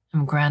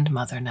am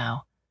grandmother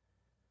now.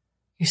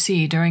 You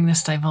see, during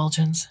this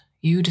divulgence,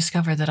 you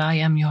discover that I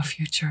am your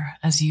future,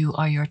 as you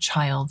are your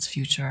child's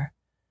future.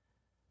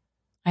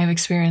 I have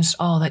experienced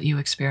all that you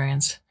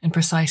experience in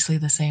precisely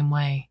the same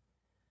way.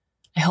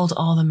 I hold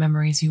all the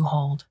memories you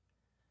hold.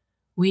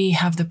 We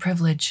have the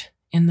privilege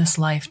in this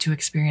life to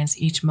experience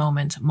each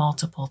moment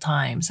multiple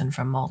times and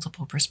from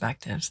multiple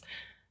perspectives,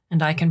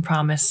 and I can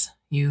promise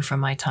you from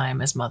my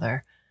time as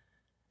mother,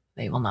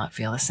 they will not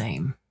feel the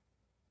same.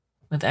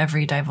 With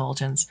every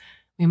divulgence,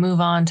 we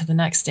move on to the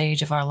next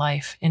stage of our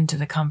life into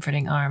the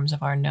comforting arms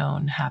of our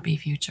known happy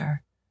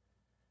future.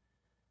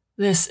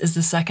 This is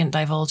the second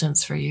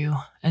divulgence for you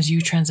as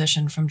you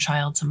transition from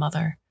child to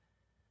mother.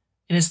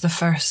 It is the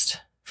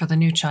first for the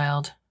new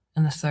child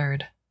and the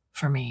third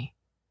for me.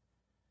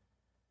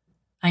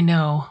 I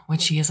know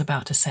what she is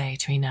about to say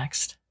to me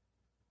next.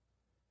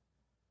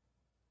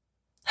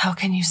 How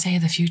can you say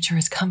the future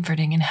is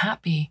comforting and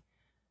happy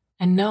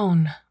and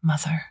known,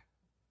 mother?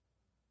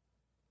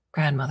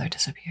 Grandmother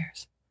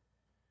disappears.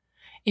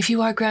 If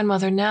you are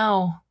grandmother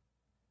now,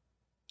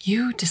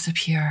 you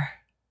disappear,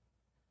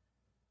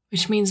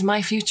 which means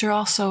my future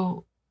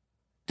also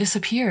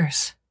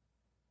disappears.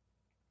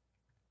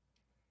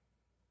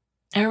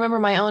 I remember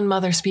my own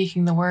mother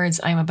speaking the words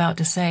I am about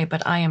to say,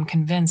 but I am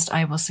convinced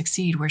I will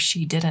succeed where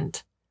she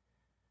didn't.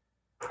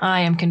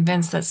 I am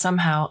convinced that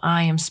somehow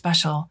I am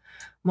special,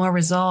 more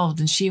resolved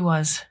than she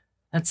was,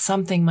 that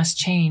something must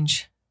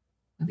change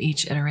with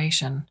each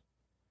iteration.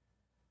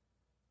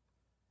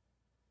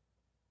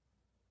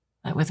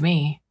 That with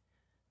me,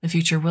 the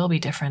future will be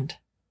different.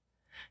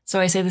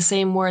 So I say the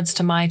same words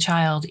to my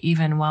child,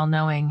 even while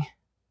knowing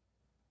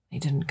they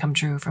didn't come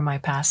true for my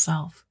past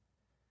self.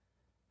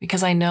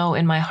 Because I know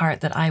in my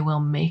heart that I will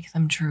make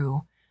them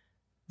true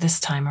this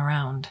time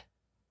around.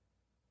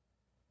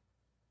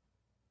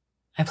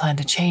 I plan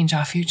to change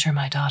our future,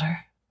 my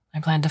daughter. I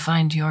plan to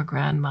find your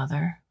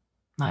grandmother,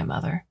 my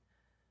mother,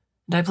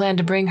 and I plan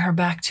to bring her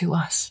back to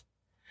us,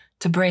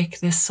 to break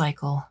this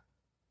cycle.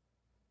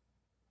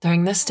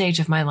 During this stage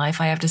of my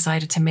life, I have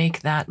decided to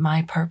make that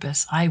my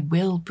purpose. I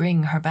will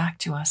bring her back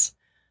to us.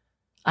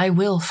 I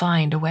will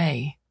find a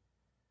way.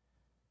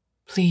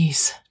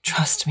 Please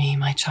trust me,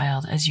 my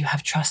child, as you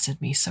have trusted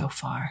me so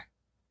far.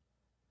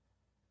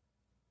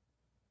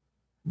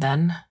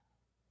 Then,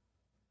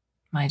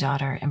 my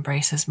daughter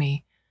embraces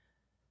me,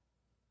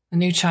 the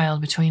new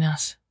child between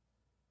us.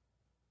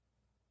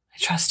 I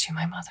trust you,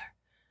 my mother.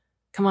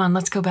 Come on,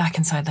 let's go back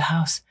inside the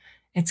house.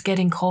 It's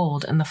getting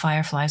cold and the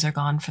fireflies are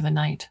gone for the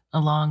night,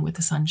 along with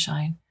the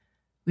sunshine.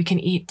 We can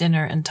eat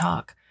dinner and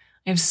talk.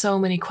 I have so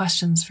many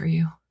questions for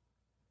you.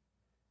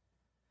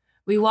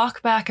 We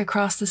walk back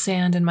across the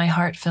sand and my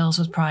heart fills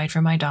with pride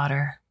for my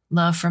daughter,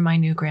 love for my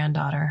new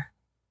granddaughter,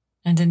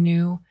 and a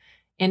new,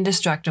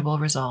 indestructible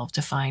resolve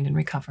to find and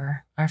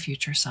recover our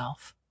future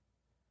self.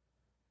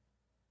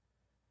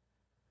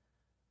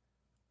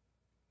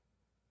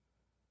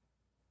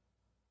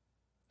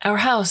 Our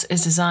house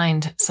is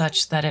designed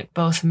such that it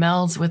both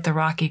melds with the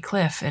rocky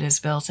cliff it is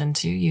built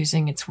into,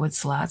 using its wood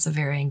slats of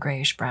varying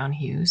grayish-brown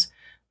hues,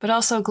 but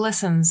also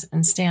glistens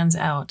and stands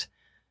out,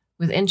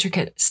 with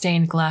intricate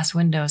stained glass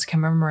windows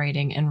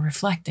commemorating and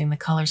reflecting the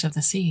colors of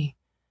the sea.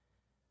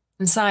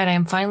 Inside, I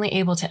am finally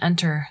able to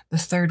enter the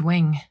third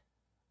wing,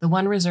 the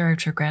one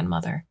reserved for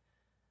grandmother,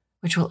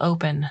 which will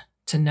open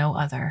to no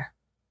other.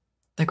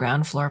 The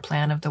ground floor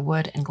plan of the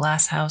wood and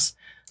glass house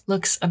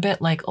looks a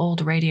bit like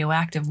old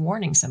radioactive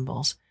warning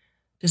symbols,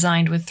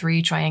 designed with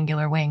 3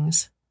 triangular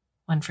wings,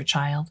 one for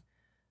child,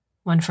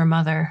 one for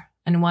mother,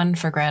 and one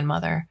for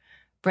grandmother,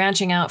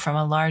 branching out from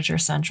a larger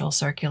central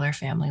circular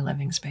family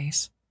living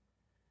space.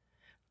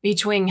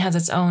 Each wing has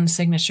its own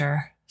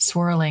signature,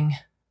 swirling,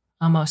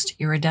 almost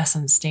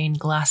iridescent stained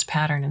glass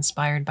pattern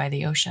inspired by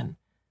the ocean.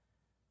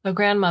 The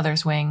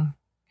grandmother's wing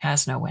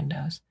has no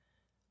windows,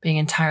 being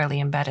entirely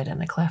embedded in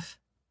the cliff.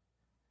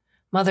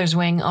 Mother's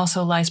wing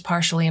also lies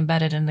partially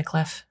embedded in the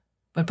cliff,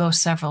 but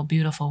boasts several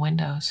beautiful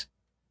windows.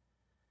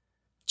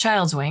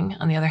 Child's wing,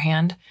 on the other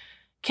hand,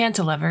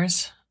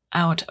 cantilevers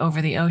out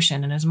over the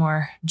ocean and is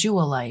more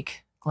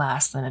jewel-like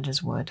glass than it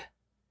is wood.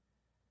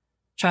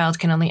 Child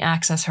can only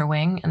access her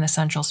wing and the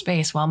central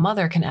space, while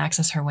Mother can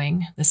access her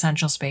wing, the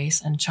central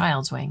space, and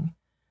Child's wing.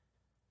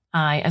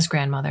 I, as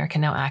grandmother,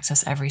 can now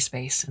access every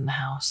space in the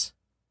house.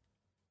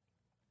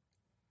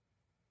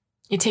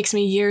 It takes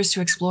me years to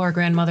explore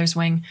Grandmother's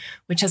wing,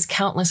 which has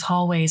countless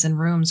hallways and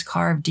rooms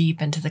carved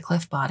deep into the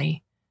cliff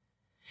body.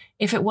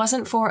 If it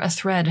wasn't for a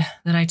thread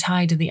that I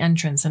tied to the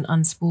entrance and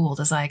unspooled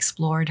as I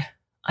explored,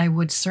 I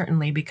would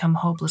certainly become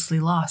hopelessly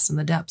lost in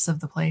the depths of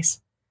the place.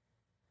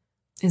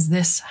 Is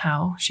this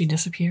how she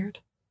disappeared?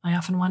 I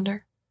often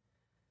wonder.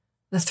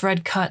 The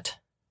thread cut,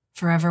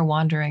 forever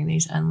wandering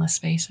these endless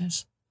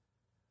spaces.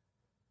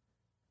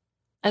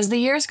 As the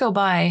years go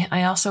by,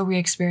 I also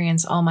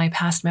re-experience all my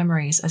past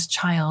memories as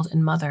child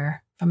and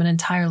mother from an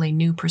entirely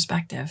new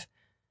perspective.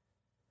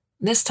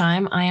 This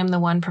time, I am the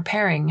one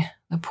preparing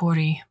the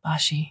puri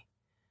bashi,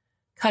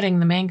 cutting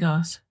the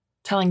mangoes,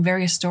 telling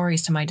various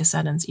stories to my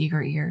descendants'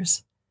 eager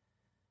ears.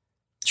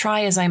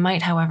 Try as I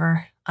might,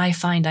 however, I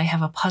find I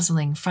have a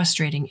puzzling,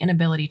 frustrating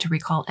inability to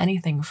recall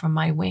anything from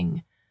my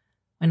wing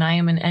when I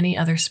am in any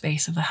other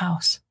space of the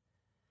house.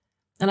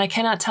 And I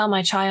cannot tell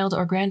my child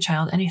or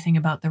grandchild anything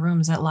about the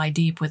rooms that lie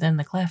deep within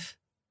the cliff.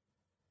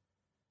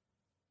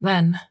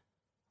 Then,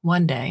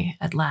 one day,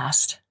 at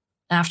last,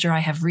 after I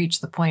have reached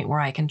the point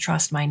where I can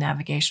trust my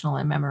navigational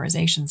and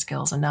memorization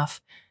skills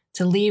enough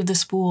to leave the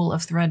spool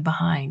of thread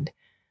behind,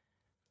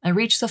 I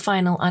reach the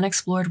final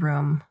unexplored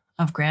room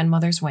of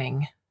Grandmother's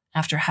wing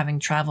after having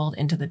traveled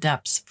into the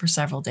depths for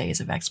several days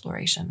of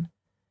exploration.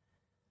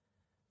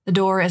 The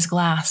door is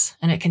glass,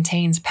 and it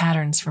contains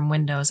patterns from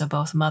windows of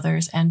both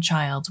Mother's and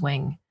Child's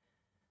wing,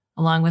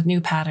 along with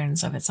new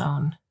patterns of its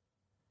own.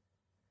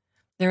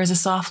 There is a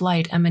soft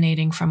light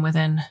emanating from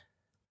within,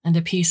 and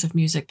a piece of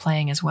music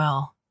playing as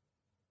well.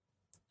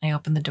 I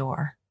open the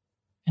door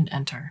and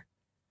enter.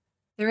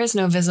 There is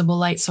no visible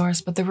light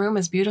source, but the room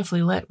is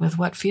beautifully lit with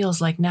what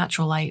feels like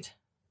natural light.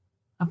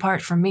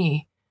 Apart from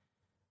me,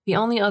 the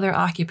only other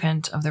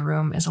occupant of the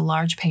room is a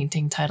large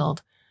painting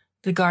titled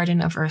 "The Garden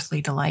of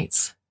Earthly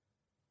Delights."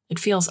 It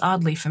feels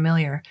oddly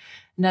familiar,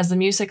 and as the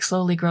music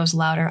slowly grows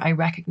louder, I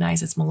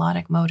recognize its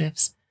melodic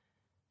motives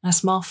and a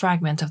small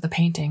fragment of the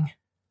painting.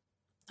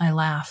 I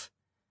laugh.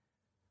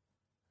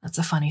 That's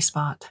a funny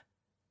spot.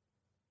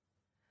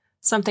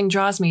 Something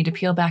draws me to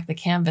peel back the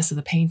canvas of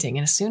the painting,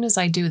 and as soon as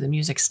I do, the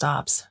music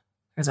stops.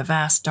 There's a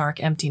vast,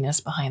 dark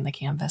emptiness behind the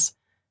canvas,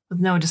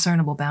 with no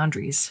discernible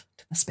boundaries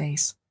to the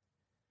space.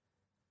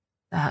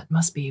 That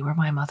must be where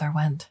my mother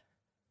went,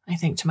 I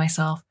think to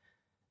myself,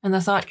 and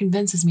the thought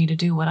convinces me to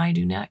do what I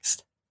do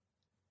next.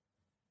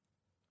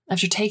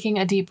 After taking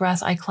a deep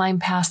breath, I climb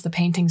past the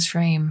painting's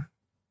frame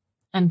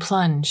and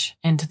plunge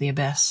into the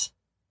abyss.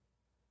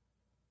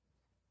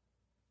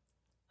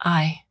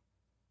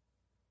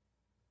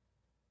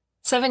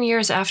 7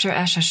 years after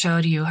Esha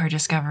showed you her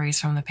discoveries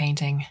from the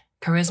painting,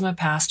 Charisma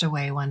passed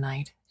away one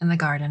night in the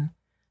garden,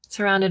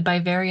 surrounded by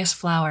various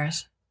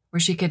flowers, where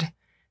she could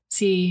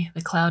see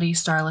the cloudy,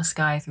 starless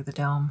sky through the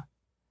dome.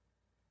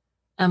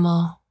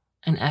 Emil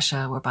and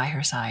Esha were by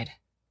her side.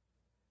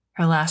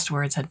 Her last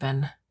words had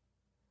been,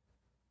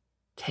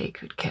 "Take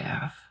good care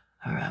of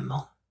her,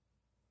 Emil."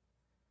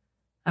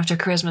 After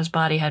Charisma's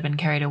body had been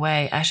carried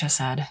away, Esha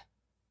said,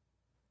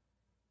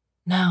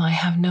 "Now I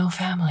have no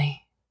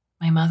family.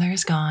 My mother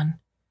is gone.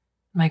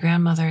 My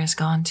grandmother is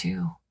gone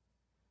too.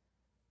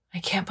 I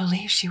can't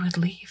believe she would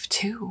leave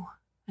too,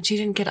 and she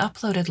didn't get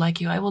uploaded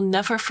like you. I will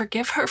never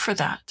forgive her for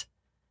that."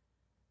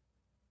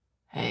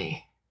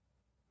 "Hey,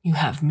 you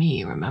have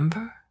me,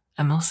 remember?"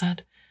 Emil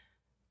said.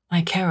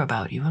 "I care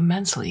about you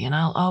immensely, and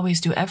I'll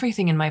always do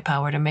everything in my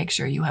power to make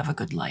sure you have a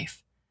good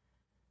life.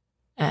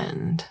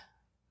 And,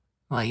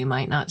 while you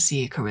might not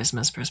see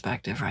Charisma's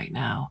perspective right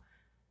now,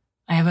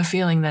 I have a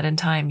feeling that in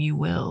time you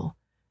will,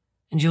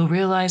 and you'll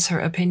realize her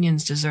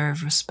opinions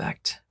deserve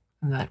respect,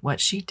 and that what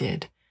she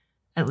did,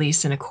 at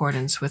least in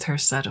accordance with her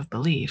set of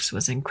beliefs,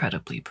 was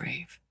incredibly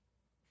brave."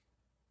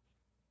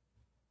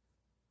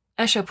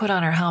 Esha put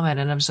on her helmet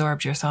and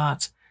absorbed your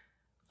thoughts.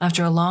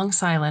 After a long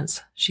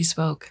silence, she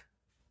spoke.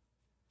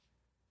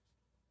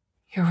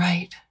 "You're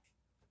right.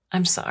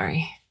 I'm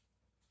sorry.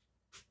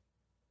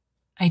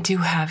 I do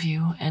have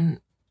you, and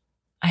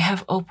I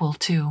have Opal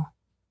too."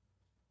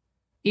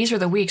 These were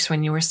the weeks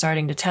when you were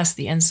starting to test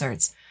the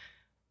inserts,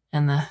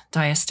 and the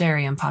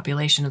diasterium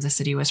population of the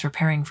city was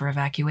preparing for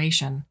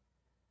evacuation.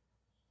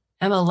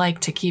 Emma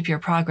liked to keep your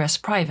progress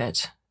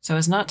private, so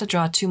as not to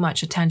draw too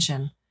much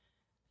attention,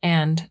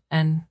 and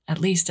at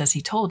least as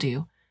he told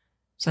you,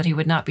 so that he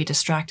would not be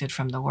distracted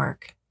from the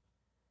work.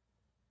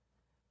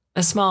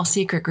 A small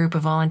secret group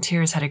of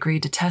volunteers had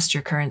agreed to test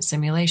your current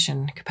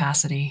simulation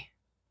capacity.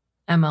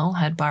 Emil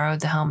had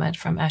borrowed the helmet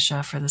from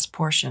Esha for this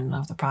portion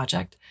of the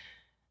project,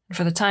 and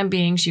for the time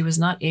being she was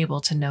not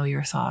able to know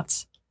your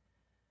thoughts.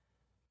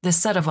 This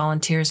set of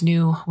volunteers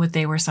knew what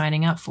they were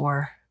signing up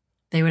for.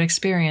 They would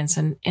experience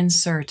an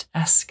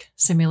insert-esque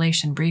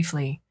simulation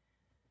briefly,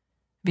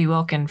 be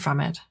woken from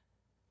it,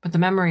 but the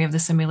memory of the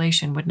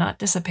simulation would not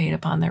dissipate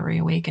upon their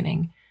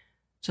reawakening,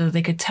 so that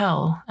they could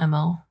tell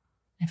Emil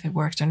if it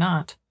worked or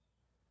not.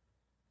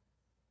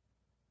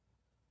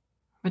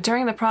 But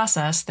during the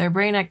process, their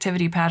brain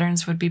activity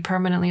patterns would be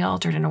permanently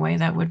altered in a way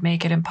that would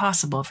make it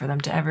impossible for them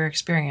to ever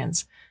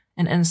experience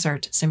an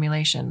insert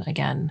simulation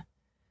again.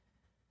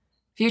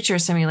 Future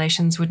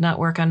simulations would not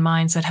work on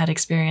minds that had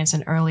experienced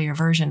an earlier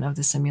version of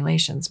the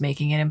simulations,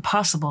 making it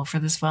impossible for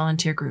this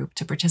volunteer group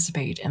to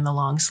participate in the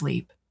long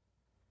sleep.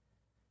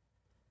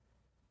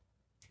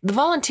 The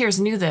volunteers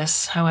knew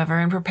this, however,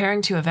 in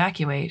preparing to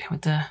evacuate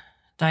with the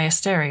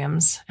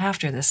diasteriums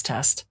after this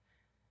test.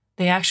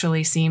 They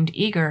actually seemed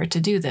eager to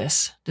do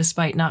this,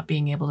 despite not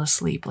being able to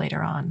sleep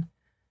later on.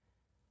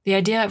 The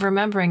idea of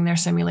remembering their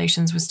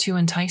simulations was too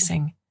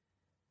enticing.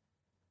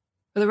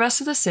 For the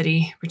rest of the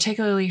city,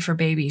 particularly for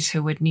babies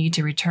who would need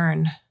to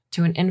return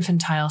to an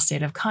infantile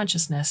state of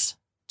consciousness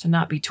to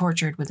not be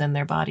tortured within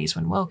their bodies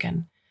when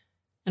woken,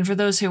 and for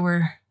those who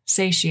were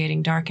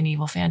satiating dark and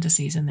evil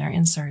fantasies in their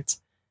inserts,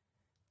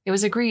 it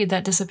was agreed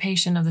that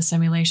dissipation of the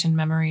simulation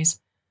memories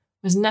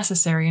was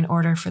necessary in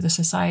order for the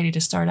society to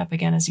start up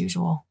again as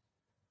usual.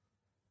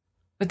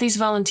 But these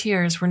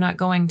volunteers were not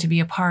going to be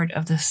a part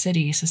of the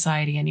city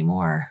society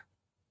anymore.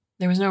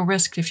 There was no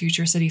risk to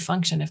future city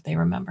function if they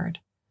remembered.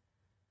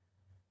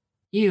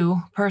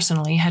 You,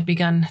 personally, had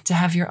begun to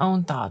have your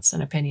own thoughts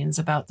and opinions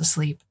about the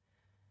sleep.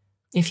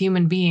 If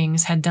human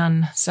beings had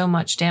done so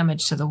much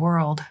damage to the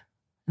world,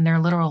 and their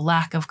literal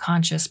lack of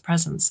conscious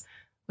presence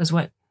was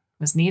what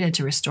was needed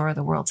to restore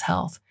the world's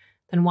health,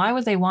 then why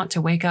would they want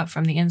to wake up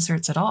from the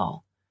inserts at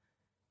all?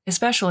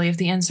 Especially if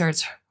the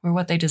inserts were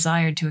what they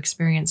desired to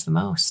experience the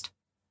most.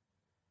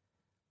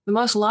 The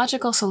most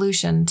logical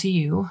solution to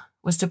you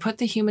was to put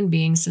the human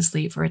beings to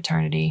sleep for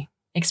eternity,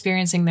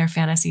 experiencing their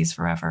fantasies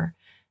forever,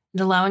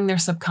 and allowing their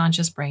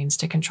subconscious brains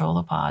to control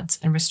the pods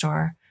and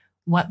restore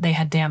what they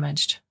had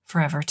damaged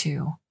forever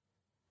too.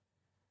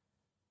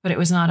 But it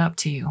was not up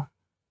to you.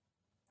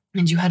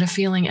 And you had a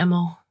feeling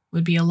Emil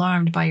would be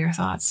alarmed by your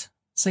thoughts,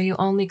 so you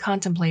only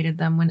contemplated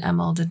them when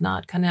Emil did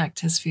not connect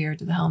his fear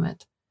to the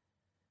helmet.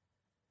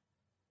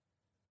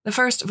 The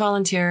first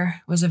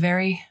volunteer was a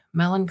very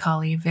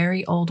melancholy,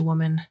 very old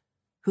woman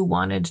who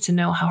wanted to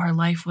know how her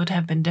life would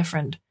have been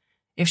different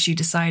if she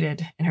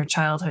decided in her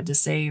childhood to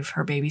save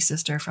her baby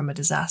sister from a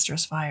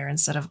disastrous fire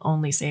instead of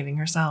only saving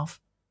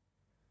herself.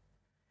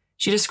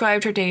 She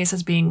described her days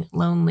as being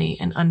lonely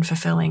and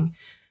unfulfilling,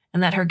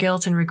 and that her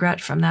guilt and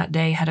regret from that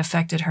day had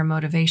affected her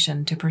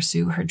motivation to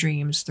pursue her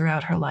dreams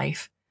throughout her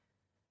life.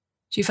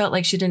 She felt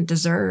like she didn't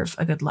deserve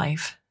a good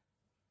life.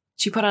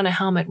 She put on a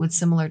helmet with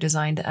similar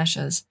design to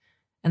Esha's,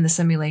 and the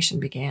simulation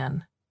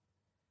began.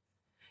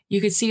 You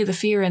could see the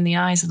fear in the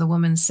eyes of the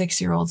woman's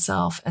 6-year-old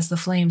self as the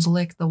flames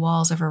licked the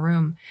walls of her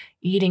room,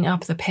 eating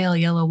up the pale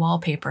yellow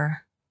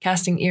wallpaper,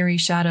 casting eerie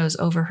shadows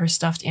over her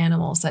stuffed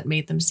animals that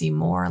made them seem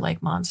more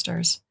like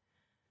monsters.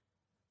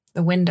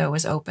 The window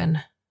was open.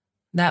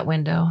 That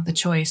window, the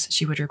choice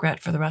she would regret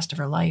for the rest of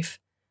her life.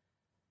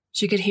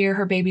 She could hear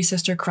her baby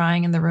sister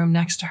crying in the room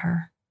next to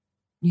her.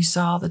 You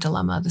saw the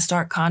dilemma, the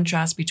stark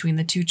contrast between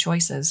the two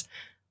choices,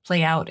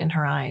 play out in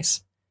her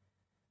eyes.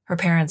 Her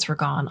parents were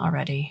gone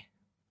already.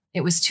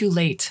 It was too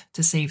late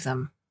to save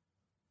them.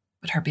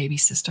 But her baby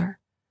sister?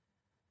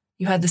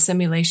 You had the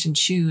simulation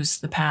choose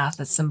the path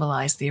that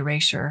symbolized the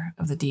erasure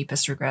of the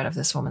deepest regret of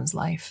this woman's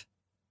life.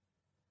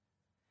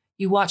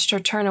 You watched her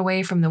turn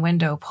away from the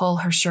window, pull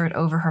her shirt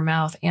over her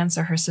mouth,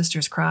 answer her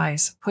sister's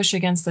cries, push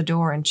against the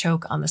door and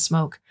choke on the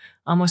smoke,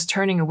 almost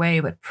turning away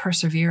but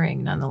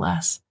persevering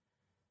nonetheless,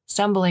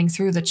 stumbling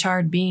through the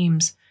charred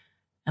beams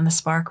and the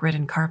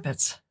spark-ridden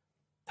carpets.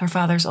 Her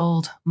father's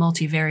old,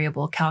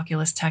 multivariable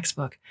calculus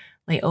textbook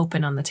lay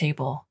open on the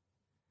table.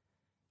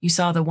 You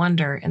saw the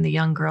wonder in the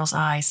young girl's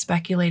eyes,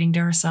 speculating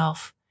to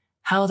herself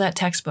how that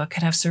textbook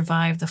could have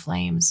survived the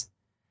flames.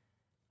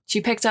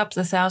 She picked up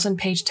the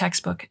 1,000-page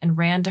textbook and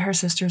ran to her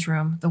sister's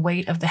room, the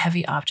weight of the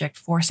heavy object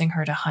forcing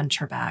her to hunch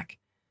her back.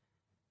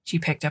 She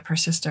picked up her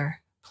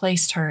sister,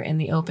 placed her in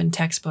the open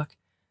textbook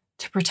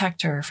to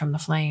protect her from the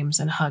flames,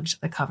 and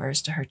hugged the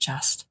covers to her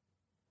chest.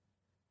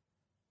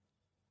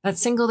 That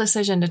single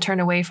decision to turn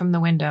away from the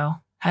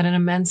window had an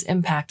immense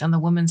impact on the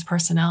woman's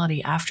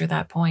personality after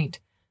that point.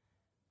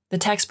 The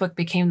textbook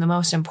became the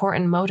most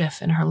important motive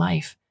in her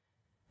life.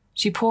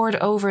 She pored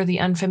over the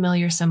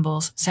unfamiliar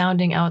symbols,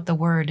 sounding out the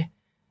word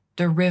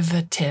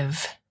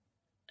derivative,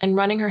 and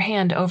running her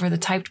hand over the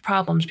typed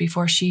problems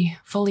before she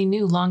fully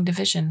knew long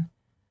division.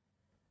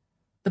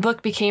 The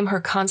book became her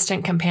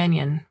constant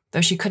companion,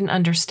 though she couldn't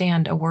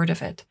understand a word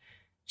of it.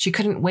 She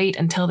couldn't wait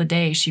until the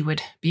day she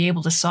would be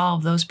able to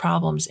solve those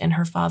problems in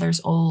her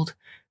father's old,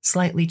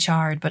 slightly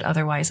charred but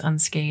otherwise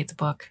unscathed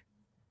book.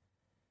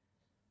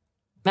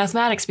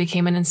 Mathematics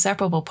became an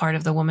inseparable part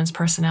of the woman's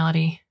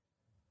personality.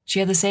 She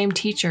had the same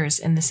teachers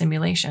in the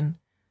simulation,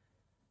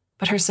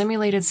 but her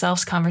simulated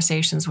self's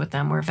conversations with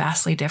them were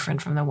vastly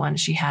different from the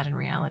ones she had in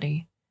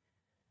reality.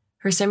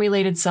 Her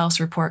simulated self's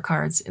report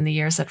cards in the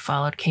years that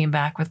followed came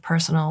back with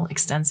personal,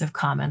 extensive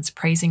comments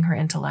praising her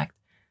intellect,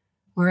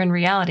 where in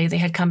reality they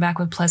had come back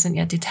with pleasant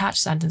yet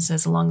detached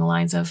sentences along the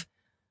lines of,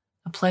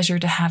 "A pleasure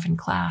to have in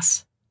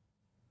class."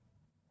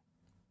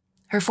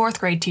 Her 4th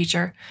grade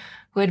teacher,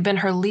 who had been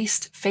her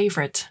least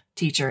favorite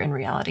teacher in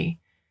reality,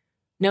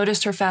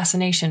 noticed her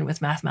fascination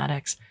with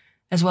mathematics,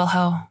 as well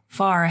how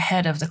far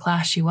ahead of the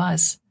class she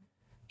was.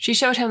 She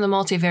showed him the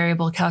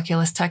multivariable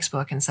calculus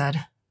textbook and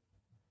said,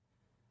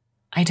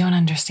 "I don't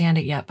understand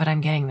it yet, but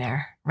I'm getting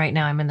there. Right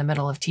now I'm in the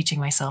middle of teaching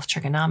myself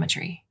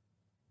trigonometry."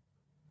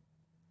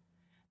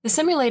 The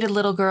simulated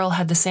little girl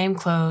had the same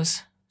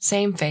clothes,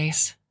 same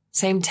face,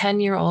 same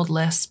 10-year-old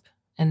lisp,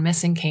 and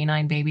missing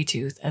canine baby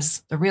tooth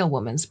as the real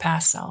woman's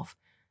past self.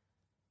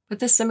 But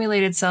this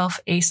simulated self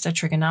aced a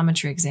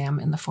trigonometry exam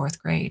in the 4th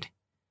grade.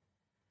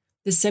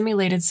 The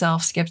simulated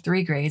self skipped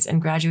 3 grades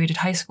and graduated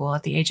high school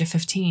at the age of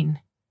 15.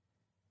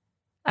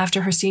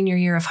 After her senior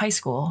year of high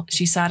school,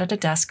 she sat at a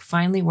desk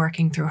finally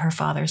working through her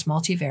father's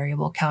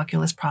multivariable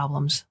calculus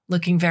problems,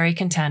 looking very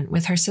content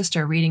with her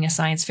sister reading a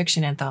science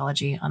fiction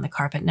anthology on the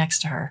carpet next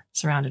to her,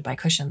 surrounded by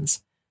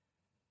cushions.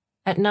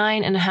 At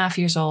 9.5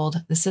 years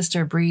old, the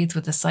sister breathed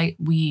with the slight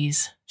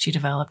wheeze she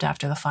developed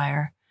after the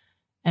fire,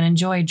 and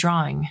enjoyed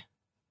drawing,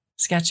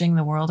 sketching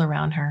the world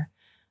around her,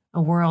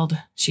 a world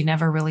she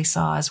never really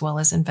saw, as well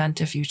as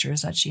inventive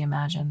futures that she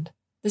imagined.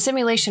 The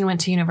simulation went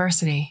to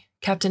university,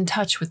 kept in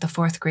touch with the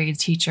 4th grade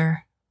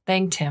teacher,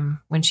 thanked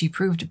him when she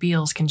proved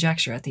Beal's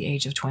conjecture at the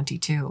age of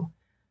 22.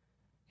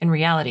 In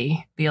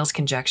reality, Beal's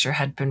conjecture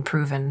had been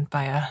proven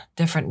by a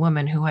different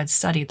woman who had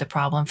studied the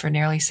problem for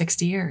nearly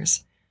 60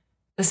 years.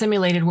 The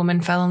simulated woman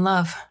fell in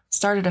love,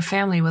 started a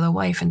family with a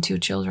wife and 2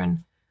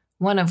 children,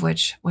 one of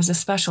which was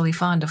especially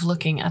fond of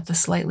looking at the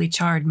slightly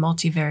charred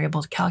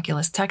multivariable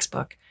calculus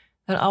textbook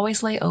that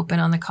always lay open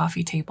on the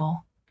coffee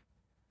table.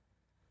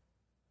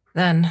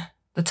 Then,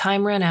 the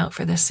time ran out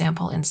for this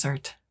sample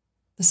insert.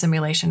 The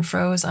simulation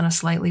froze on a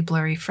slightly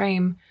blurry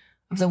frame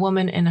of the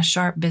woman in a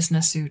sharp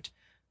business suit,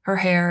 her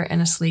hair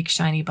in a sleek,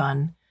 shiny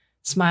bun,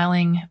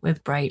 smiling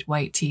with bright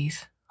white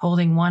teeth,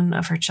 holding one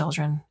of her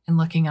children and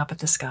looking up at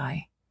the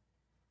sky.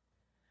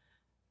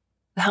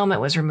 The helmet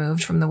was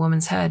removed from the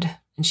woman's head,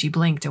 and she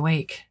blinked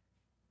awake.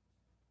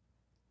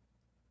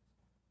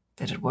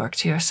 "Did it work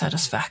to your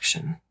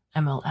satisfaction?"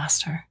 Emil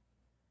asked her.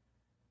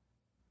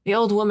 The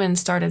old woman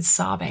started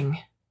sobbing.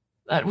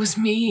 "That was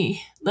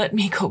me. Let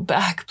me go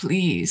back,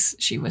 please,"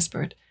 she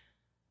whispered.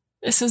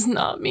 "This is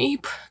not me.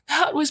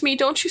 That was me,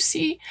 don't you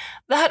see?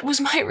 That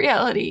was my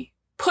reality.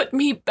 Put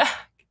me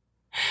back.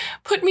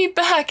 Put me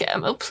back,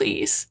 Emil,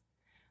 please.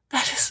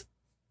 That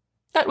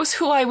was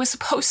who I was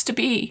supposed to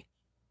be."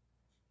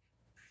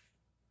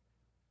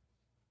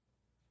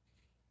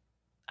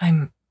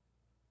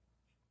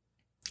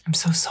 I'm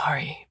so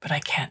sorry, but I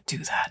can't do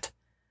that."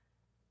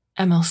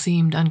 Emil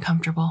seemed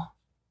uncomfortable.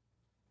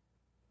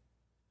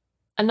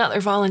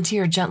 Another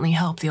volunteer gently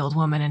helped the old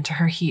woman into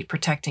her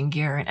heat-protecting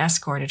gear and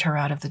escorted her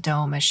out of the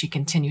dome as she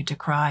continued to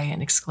cry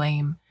and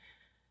exclaim,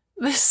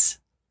 "This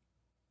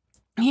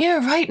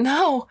here right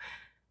now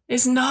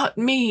is not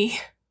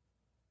me."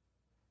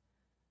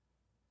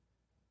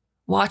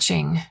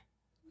 Watching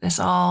this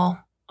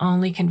all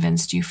only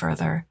convinced you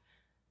further.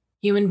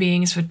 Human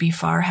beings would be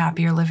far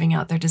happier living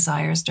out their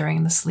desires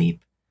during the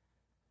sleep,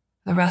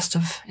 the rest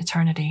of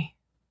eternity.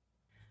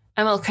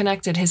 Emil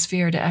connected his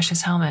fear to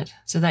Esch's helmet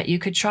so that you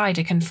could try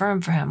to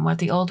confirm for him what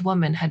the old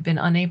woman had been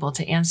unable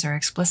to answer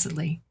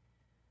explicitly.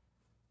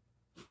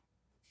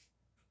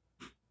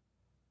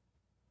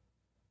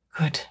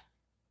 "Good.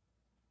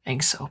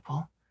 Thanks,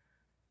 Opal.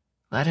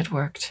 Glad it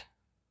worked.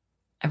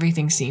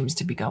 Everything seems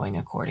to be going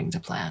according to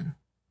plan."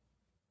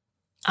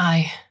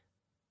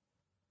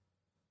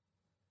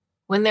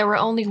 When there were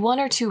only 1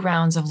 or 2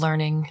 rounds of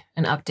learning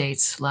and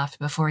updates left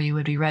before you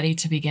would be ready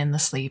to begin the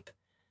sleep,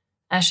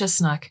 Escha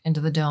snuck into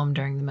the dome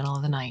during the middle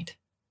of the night.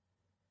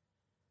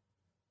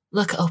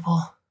 "Look,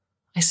 Opal,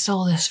 I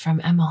stole this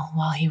from Emil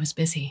while he was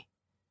busy."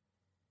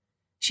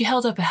 She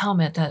held up a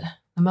helmet that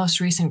the most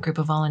recent group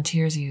of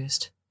volunteers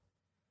used.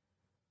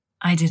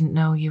 "I didn't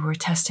know you were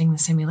testing the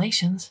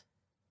simulations.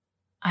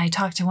 I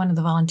talked to one of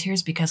the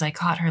volunteers because I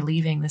caught her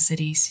leaving the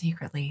city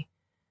secretly.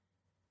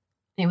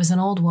 It was an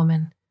old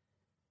woman.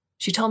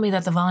 She told me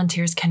that the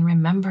volunteers can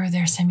remember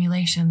their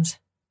simulations.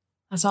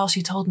 That's all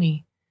she told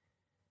me.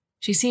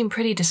 She seemed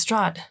pretty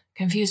distraught,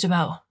 confused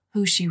about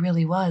who she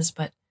really was,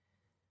 but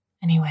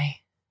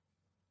anyway,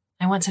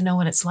 I want to know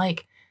what it's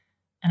like,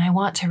 and I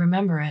want to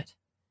remember it.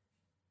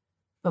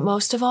 But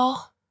most of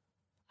all,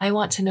 I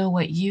want to know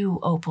what you,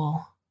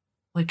 Opal,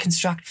 would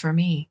construct for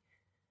me.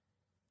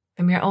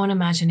 From your own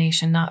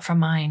imagination, not from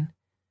mine.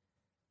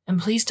 And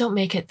please don't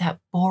make it that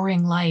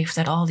boring life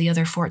that all the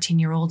other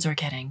 14-year-olds are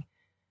getting.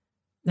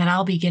 That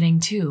I'll be getting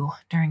too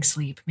during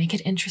sleep. Make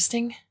it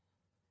interesting.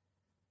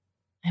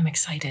 I'm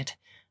excited.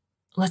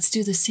 Let's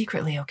do this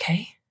secretly,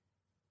 okay?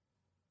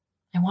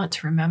 I want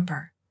to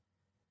remember."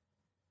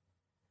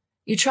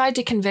 You tried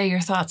to convey your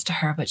thoughts to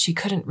her, but she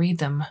couldn't read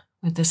them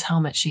with this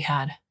helmet she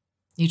had.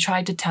 You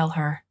tried to tell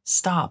her,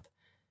 "Stop.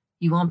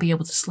 You won't be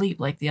able to sleep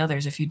like the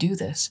others if you do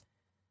this.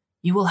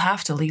 You will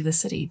have to leave the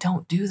city.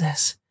 Don't do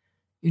this.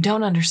 You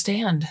don't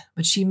understand,"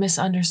 but she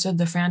misunderstood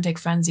the frantic,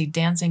 frenzied,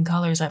 dancing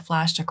colors that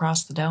flashed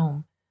across the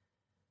dome.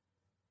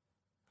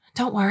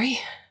 "Don't worry.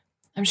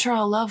 I'm sure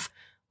I'll love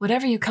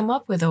whatever you come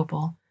up with,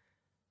 Opal.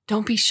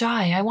 Don't be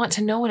shy. I want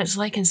to know what it's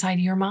like inside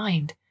your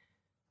mind.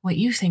 what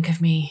you think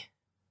of me.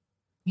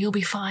 You'll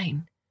be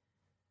fine."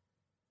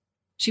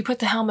 She put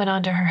the helmet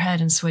onto her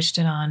head and switched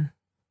it on.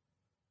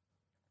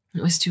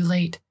 It was too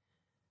late.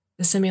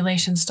 The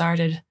simulation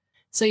started,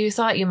 so you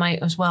thought you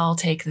might as well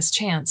take this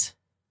chance.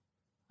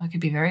 It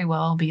could very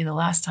well be the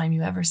last time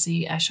you ever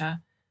see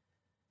Esha,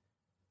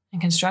 and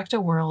construct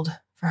a world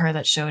for her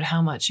that showed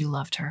how much you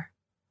loved her.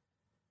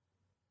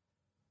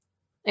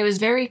 It was a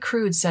very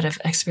crude set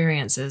of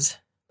experiences,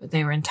 but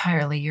they were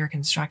entirely your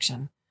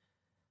construction.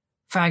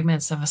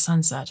 Fragments of a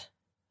sunset,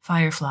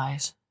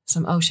 fireflies,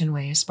 some ocean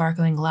waves,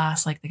 sparkling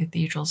glass like the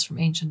cathedrals from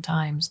ancient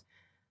times,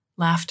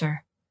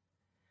 laughter,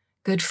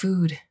 good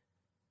food,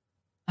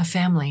 a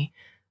family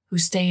who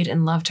stayed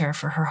and loved her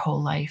for her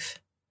whole life.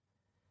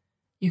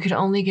 You could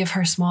only give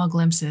her small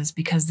glimpses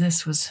because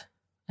this was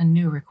a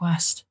new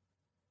request.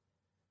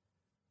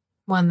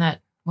 One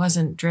that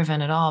wasn't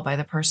driven at all by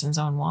the person's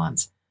own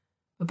wants,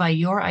 but by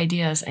your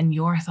ideas and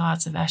your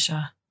thoughts of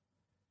Esha,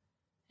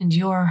 and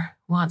your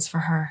wants for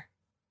her.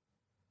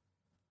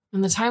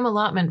 When the time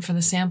allotment for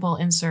the sample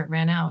insert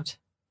ran out,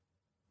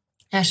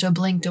 Esha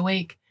blinked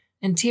awake,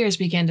 and tears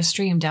began to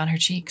stream down her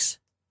cheeks.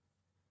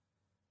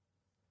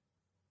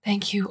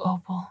 "Thank you,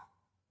 Opal.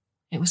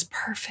 It was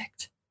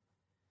perfect."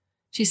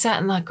 She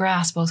sat in the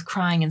grass, both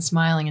crying and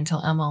smiling,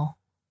 until Emil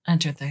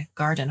entered the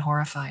garden,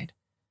 horrified.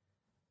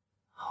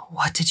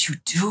 "What did you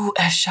do,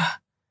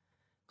 Esha?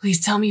 Please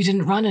tell me you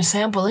didn't run a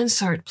sample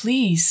insert,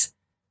 please."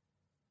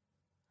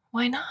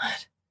 "Why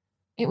not?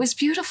 It was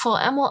beautiful,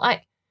 Emil.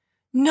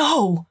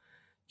 No!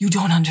 You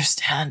don't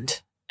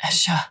understand,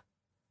 Esha."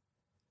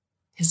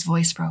 His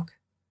voice broke.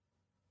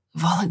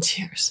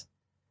 "Volunteers.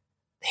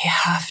 They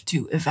have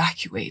to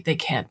evacuate. They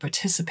can't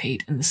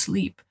participate in the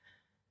sleep.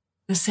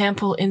 The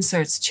sample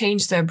inserts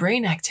change their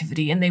brain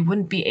activity, and they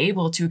wouldn't be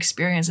able to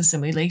experience a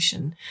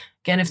simulation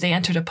again if they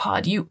entered a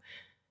pod. You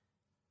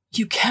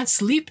can't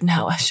sleep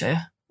now,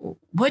 Esha.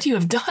 What you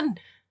have done?"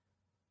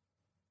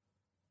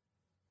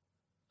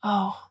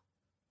 "Oh."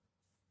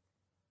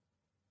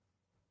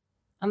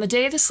 On the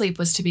day the sleep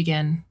was to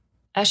begin,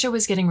 Esha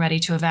was getting ready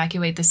to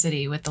evacuate the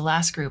city with the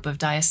last group of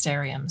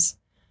diasteriums.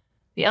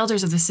 The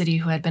elders of the city,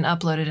 who had been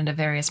uploaded into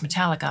various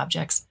metallic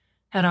objects,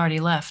 had already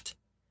left.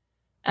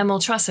 Emil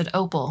trusted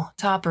Opal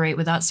to operate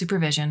without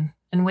supervision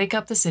and wake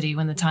up the city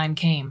when the time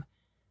came,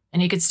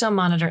 and he could still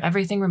monitor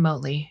everything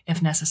remotely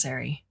if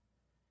necessary.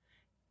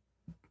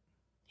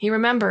 He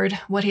remembered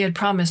what he had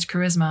promised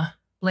Charisma,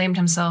 blamed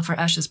himself for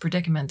Esha's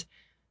predicament,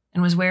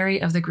 and was wary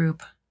of the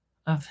group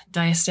of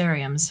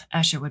diasteriums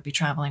Esha would be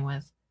traveling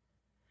with.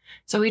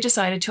 So he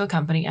decided to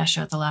accompany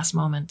Esha at the last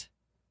moment.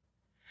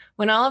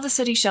 When all of the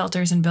city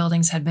shelters and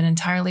buildings had been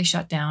entirely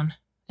shut down,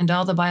 and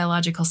all the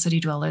biological city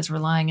dwellers were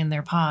lying in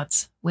their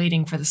pods,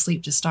 waiting for the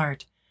sleep to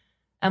start,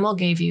 Emil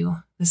gave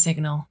you the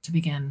signal to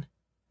begin.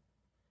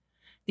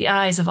 The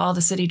eyes of all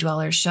the city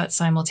dwellers shut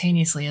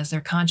simultaneously as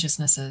their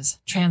consciousnesses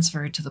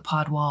transferred to the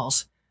pod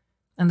walls,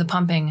 and the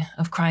pumping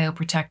of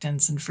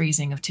cryoprotectants and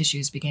freezing of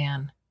tissues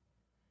began.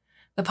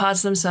 The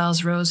pods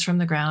themselves rose from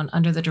the ground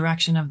under the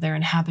direction of their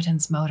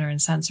inhabitants' motor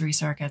and sensory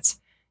circuits,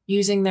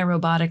 using their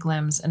robotic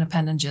limbs and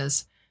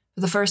appendages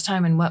for the first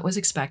time in what was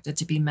expected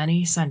to be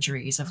many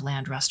centuries of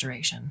land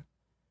restoration.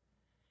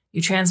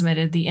 You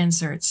transmitted the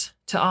inserts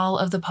to all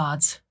of the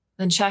pods,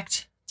 then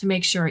checked to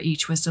make sure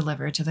each was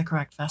delivered to the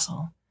correct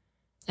vessel.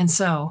 And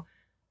so,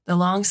 the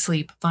long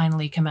sleep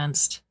finally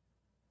commenced.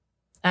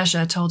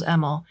 Esha told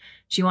Emil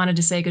she wanted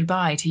to say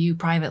goodbye to you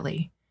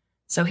privately,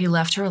 so he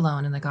left her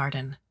alone in the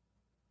garden.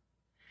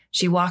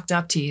 She walked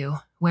up to you,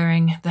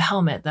 wearing the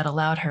helmet that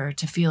allowed her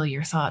to feel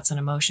your thoughts and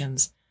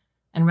emotions,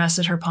 and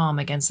rested her palm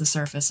against the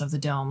surface of the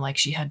dome like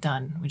she had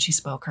done when she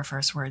spoke her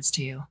first words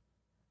to you.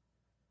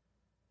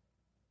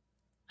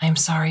 "I am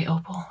sorry,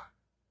 Opal.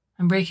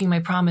 I'm breaking my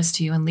promise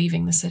to you and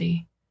leaving the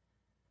city.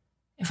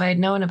 If I had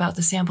known about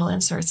the sample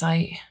inserts,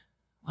 I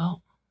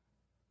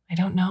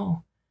don't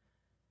know.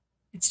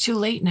 It's too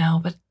late now,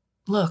 but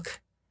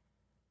look,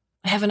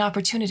 I have an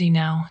opportunity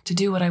now to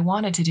do what I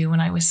wanted to do when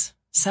I was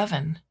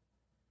 7.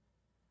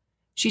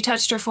 She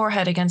touched her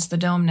forehead against the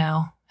dome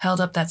now,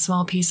 held up that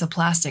small piece of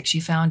plastic she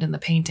found in the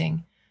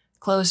painting,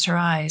 closed her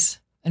eyes,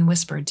 and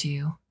whispered to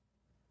you.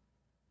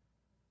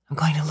 "I'm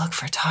going to look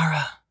for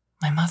Tara,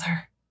 my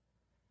mother.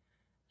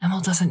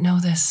 Emil doesn't know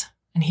this,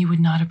 and he would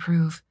not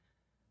approve,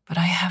 but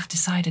I have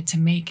decided to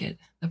make it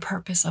the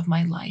purpose of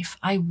my life.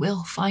 I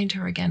will find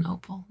her again,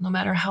 Opal, no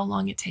matter how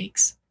long it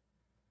takes."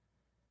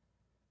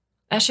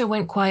 Esha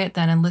went quiet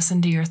then and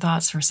listened to your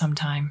thoughts for some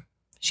time.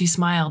 She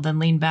smiled, then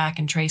leaned back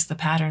and traced the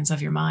patterns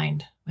of your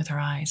mind with her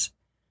eyes.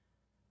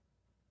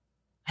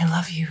 "I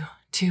love you,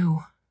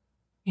 too.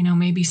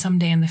 Maybe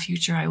someday in the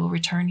future I will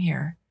return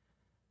here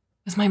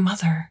with my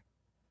mother.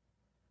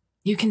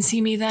 You can see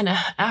me then.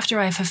 After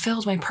I have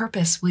fulfilled my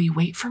purpose, will you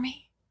wait for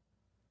me?"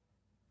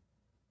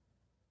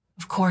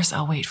 "Of course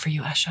I'll wait for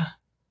you, Esha."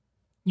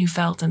 You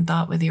felt and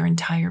thought with your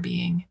entire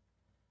being.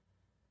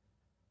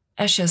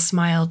 Esha's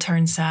smile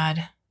turned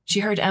sad. She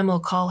heard Emil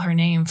call her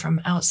name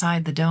from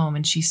outside the dome,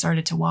 and she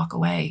started to walk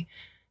away,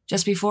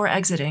 Just before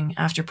exiting,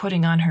 after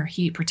putting on her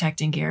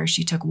heat-protecting gear,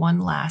 she took one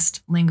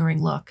last, lingering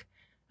look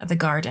at the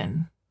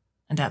garden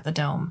and at the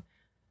dome,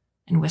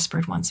 and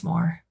whispered once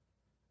more,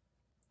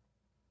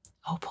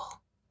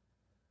 "Opal,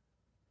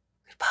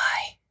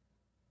 goodbye."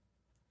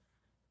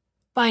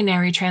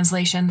 Binary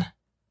translation: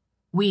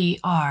 we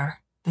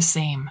are the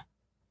same.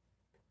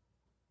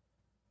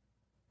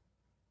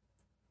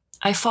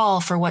 I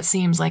fall for what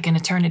seems like an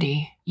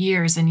eternity,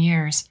 years and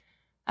years,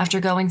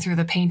 after going through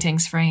the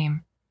painting's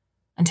frame,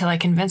 until I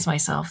convince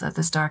myself that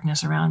this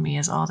darkness around me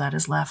is all that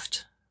is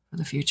left for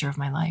the future of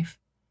my life.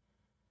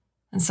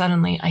 And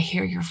suddenly I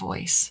hear your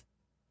voice.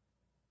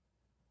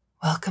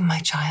 "Welcome, my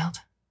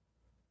child.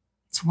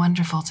 It's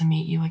wonderful to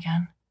meet you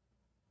again."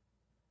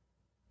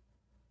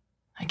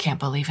 I can't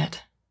believe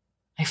it.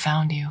 I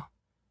found you.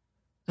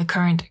 The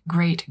current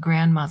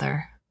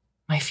great-grandmother,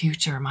 my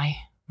future,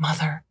 my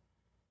mother.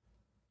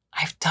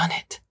 I've done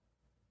it.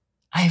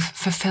 I've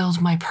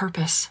fulfilled my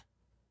purpose.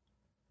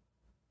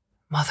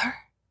 Mother?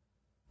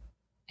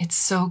 It's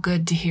so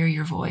good to hear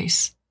your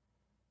voice.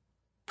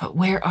 But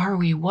where are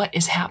we? What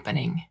is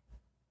happening?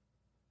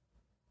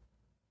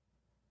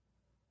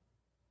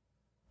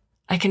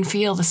 I can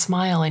feel the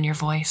smile in your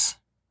voice.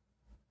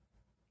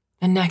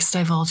 The next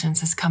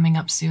divulgence is coming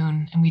up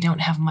soon, and we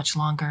don't have much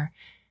longer.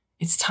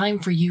 It's time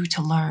for you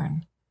to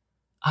learn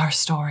our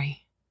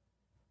story.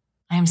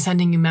 I am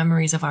sending you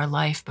memories of our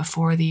life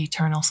before the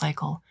eternal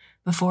cycle,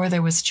 before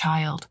there was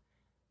child,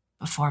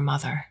 before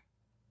mother,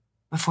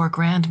 before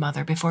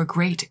grandmother, before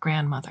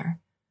great-grandmother.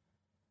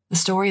 The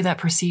story that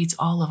precedes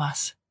all of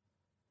us.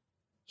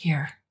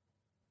 Here,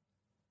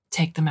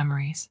 take the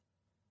memories.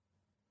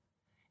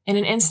 In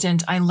an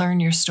instant, I learn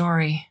your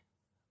story,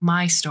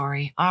 my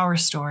story, our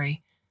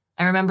story.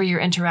 I remember your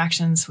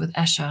interactions with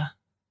Esha,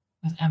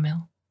 with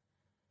Emil.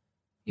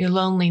 Your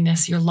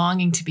loneliness, your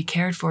longing to be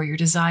cared for, your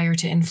desire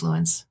to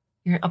influence,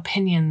 your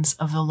opinions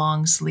of the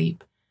long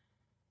sleep,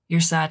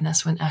 your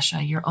sadness when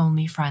Esha, your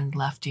only friend,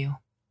 left you.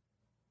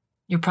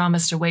 Your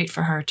promise to wait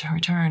for her to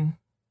return.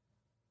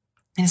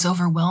 It is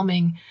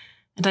overwhelming,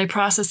 and I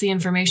process the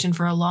information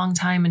for a long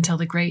time until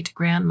the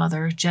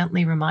great-grandmother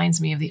gently reminds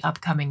me of the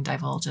upcoming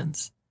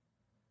divulgence.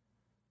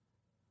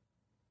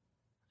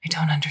 I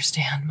don't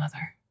understand,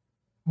 Mother.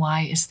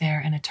 Why is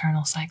there an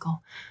eternal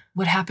cycle?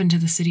 What happened to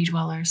the city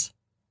dwellers?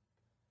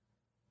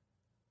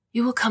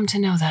 You will come to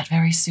know that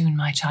very soon,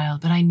 my child,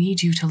 but I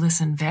need you to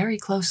listen very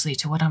closely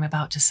to what I'm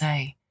about to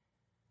say.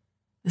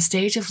 The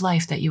stage of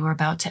life that you are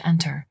about to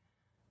enter,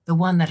 the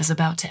one that is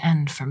about to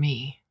end for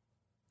me,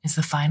 is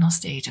the final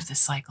stage of this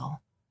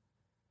cycle.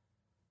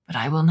 But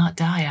I will not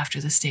die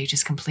after the stage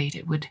is complete.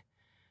 It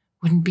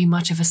wouldn't be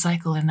much of a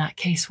cycle in that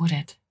case, would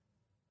it?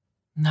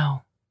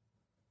 No.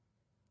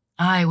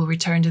 I will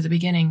return to the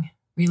beginning,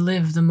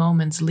 relive the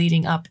moments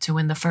leading up to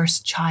when the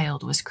first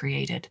child was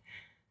created,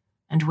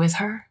 and with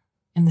her,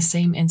 in the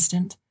same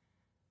instant,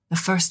 the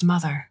first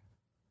mother,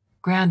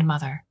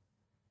 grandmother,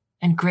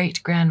 and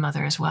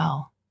great-grandmother as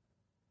well.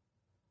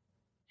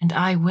 And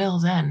I will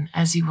then,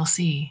 as you will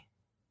see,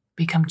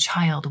 become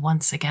child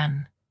once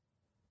again.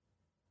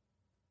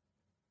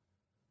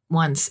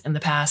 Once in the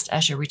past,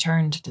 Esha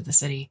returned to the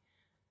city,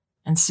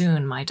 and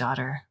soon, my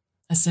daughter,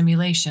 a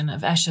simulation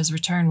of Esha's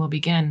return will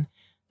begin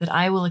that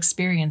I will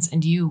experience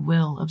and you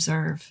will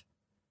observe.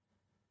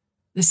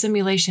 The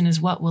simulation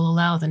is what will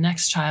allow the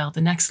next child,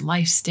 the next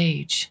life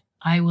stage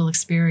I will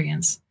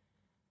experience,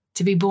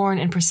 to be born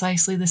in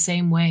precisely the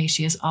same way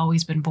she has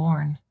always been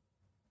born.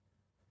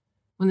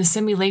 When the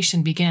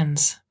simulation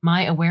begins,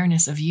 my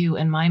awareness of you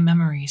and my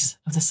memories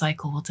of the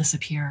cycle will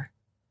disappear.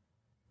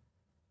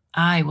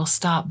 I will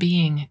stop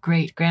being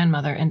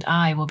great-grandmother and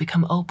I will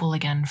become Opal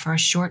again for a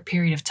short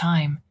period of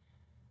time,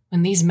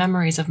 when these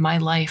memories of my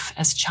life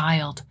as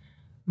child,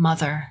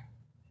 mother,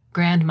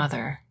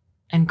 grandmother,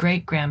 and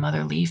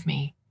great-grandmother leave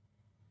me.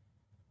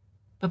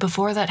 But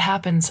before that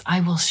happens,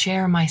 I will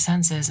share my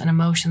senses and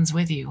emotions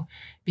with you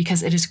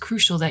because it is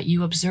crucial that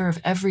you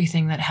observe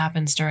everything that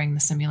happens during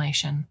the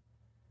simulation.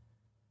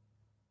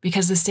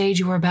 Because the stage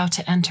you are about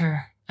to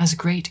enter as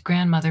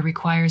great-grandmother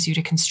requires you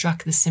to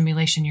construct the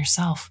simulation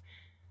yourself,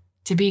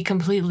 to be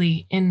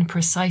completely in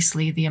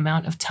precisely the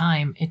amount of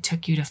time it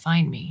took you to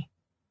find me,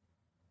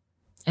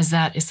 as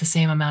that is the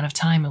same amount of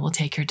time it will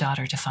take your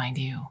daughter to find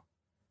you.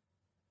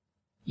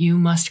 You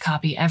must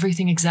copy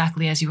everything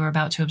exactly as you are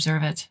about to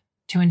observe it,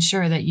 to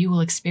ensure that you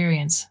will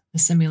experience the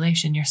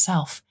simulation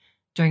yourself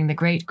during the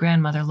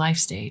great-grandmother life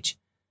stage,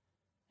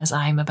 as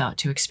I am about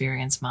to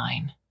experience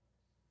mine.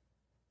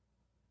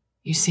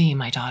 You see,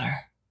 my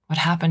daughter, what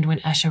happened when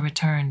Esha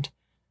returned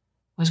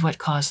was what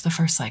caused the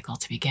first cycle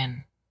to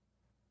begin.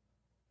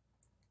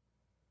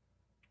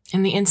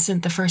 In the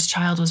instant the first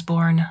child was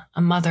born, a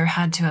mother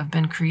had to have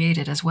been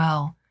created as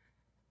well.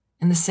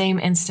 In the same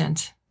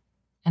instant,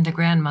 and a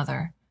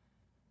grandmother,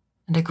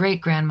 and a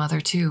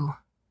great-grandmother too,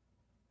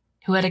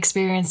 who had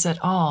experienced it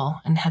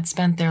all and had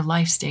spent their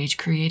life stage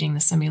creating the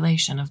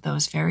simulation of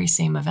those very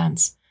same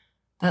events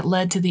that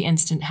led to the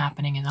instant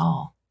happening in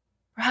all.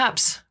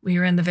 Perhaps we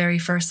are in the very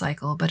first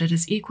cycle, but it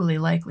is equally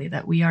likely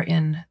that we are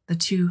in the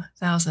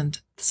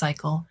 2000th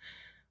cycle,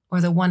 or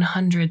the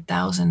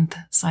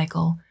 100,000th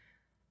cycle,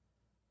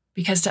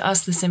 because to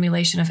us the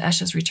simulation of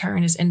Esha's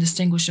return is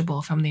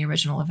indistinguishable from the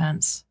original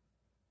events.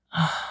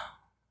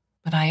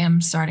 But I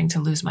am starting to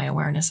lose my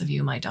awareness of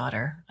you, my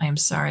daughter. I am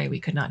sorry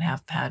we could not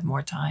have had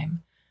more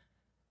time.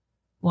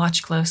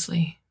 Watch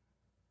closely.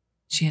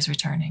 She is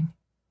returning.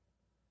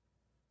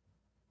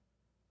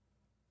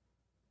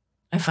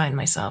 I find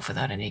myself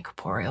without any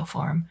corporeal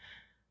form.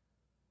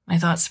 My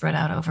thoughts spread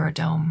out over a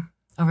dome,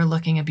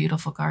 overlooking a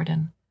beautiful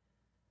garden.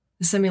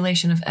 The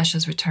simulation of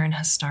Esha's return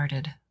has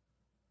started.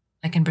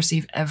 I can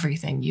perceive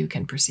everything you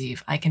can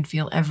perceive. I can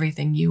feel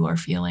everything you are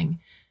feeling.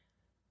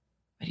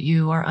 But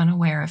you are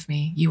unaware of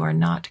me. You are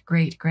not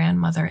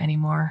great-grandmother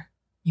anymore.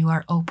 You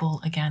are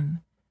Opal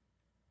again.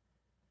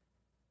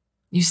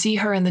 You see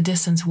her in the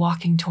distance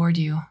walking toward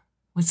you,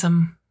 with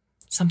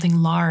something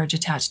large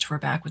attached to her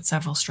back with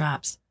several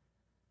straps.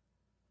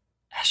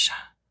 Esha.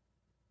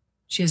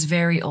 She is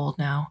very old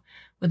now,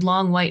 with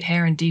long white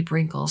hair and deep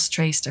wrinkles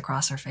traced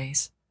across her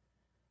face.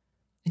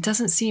 It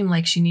doesn't seem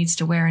like she needs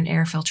to wear an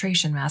air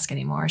filtration mask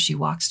anymore as she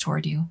walks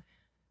toward you,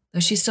 though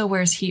she still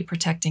wears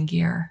heat-protecting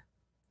gear.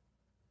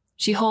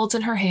 She holds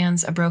in her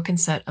hands a broken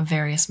set of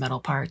various metal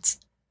parts,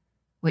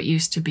 what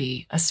used to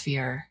be a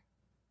sphere,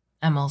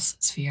 Emil's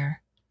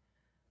sphere.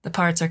 The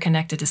parts are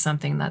connected to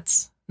something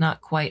that's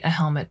not quite a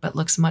helmet but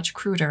looks much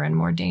cruder and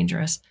more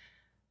dangerous,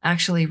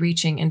 actually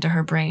reaching into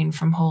her brain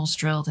from holes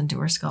drilled into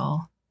her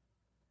skull.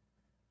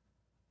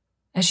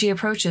 As she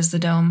approaches the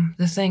dome,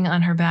 the thing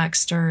on her back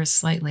stirs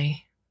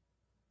slightly.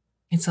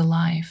 It's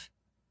alive.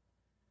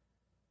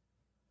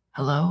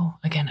 Hello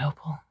again,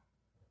 Opal,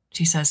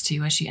 she says to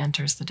you as she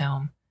enters the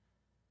dome.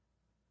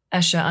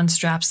 Esha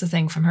unstraps the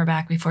thing from her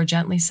back before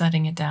gently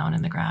setting it down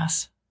in the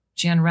grass.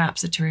 She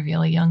unwraps it to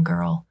reveal a young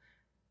girl,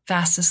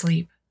 fast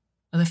asleep,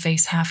 with a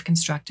face half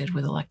constructed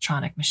with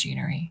electronic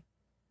machinery.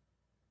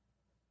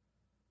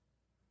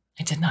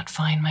 I did not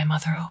find my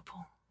mother,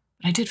 Opal,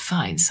 but I did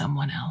find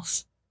someone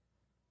else.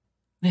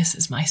 This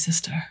is my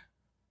sister,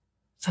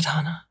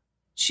 Sadhana.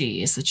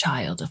 She is the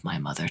child of my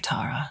mother,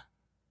 Tara,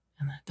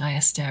 and the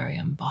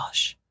Diasterium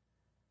Bosch.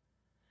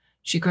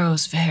 She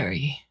grows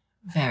very,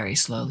 very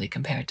slowly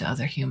compared to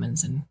other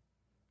humans, and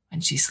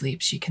when she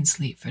sleeps, she can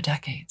sleep for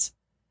decades.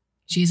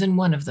 She's in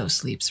one of those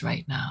sleeps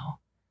right now.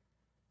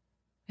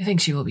 I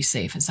think she will be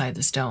safe inside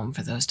this dome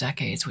for those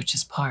decades, which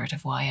is part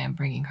of why I'm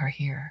bringing her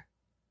here.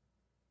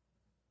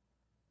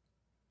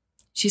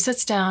 She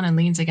sits down and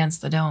leans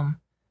against the dome.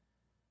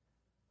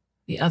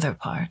 The other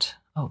part,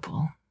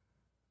 Opal.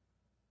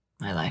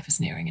 My life is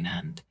nearing an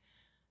end,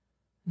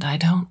 and I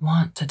don't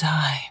want to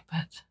die,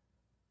 but...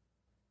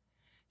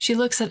 She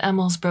looks at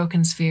Emil's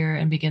broken sphere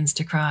and begins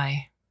to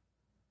cry.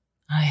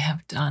 I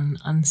have done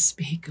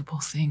unspeakable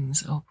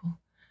things, Opal.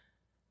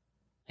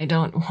 I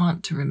don't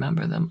want to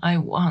remember them. I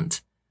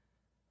want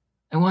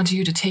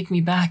you to take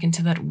me back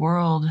into that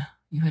world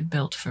you had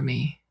built for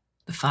me,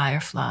 the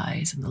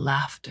fireflies and the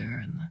laughter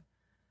and the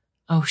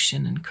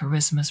ocean and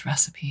Charisma's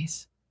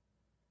recipes.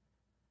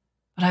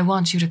 But I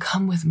want you to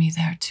come with me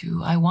there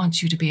too. I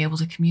want you to be able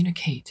to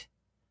communicate.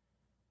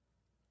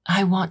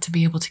 I want to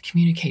be able to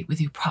communicate with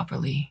you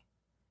properly.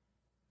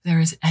 If there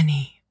is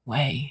any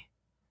way.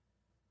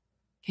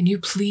 Can you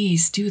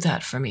please do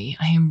that for me?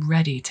 I am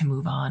ready to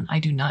move on. I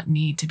do not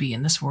need to be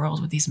in this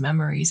world with these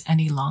memories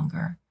any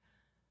longer.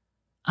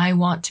 I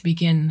want to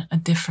begin a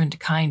different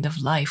kind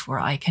of life where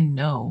I can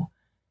know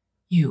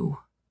you.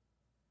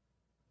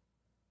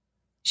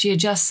 She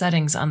adjusts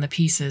settings on the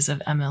pieces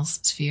of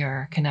Emil's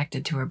sphere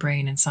connected to her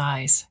brain and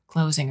sighs,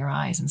 closing her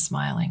eyes and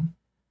smiling.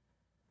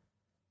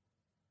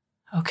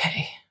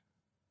 Okay.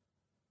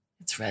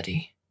 It's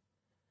ready.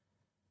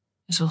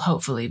 This will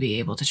hopefully be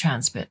able to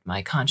transmit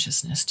my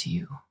consciousness to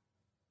you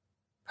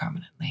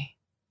permanently.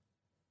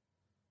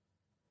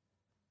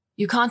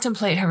 You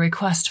contemplate her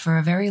request for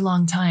a very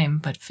long time,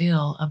 but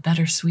feel a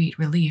bittersweet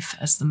relief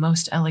as the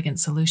most elegant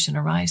solution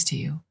arrives to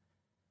you.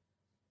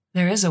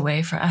 There is a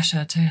way for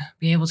Esha to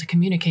be able to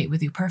communicate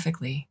with you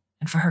perfectly,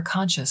 and for her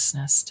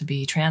consciousness to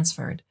be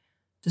transferred,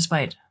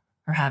 despite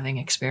her having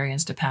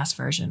experienced a past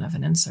version of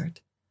an insert.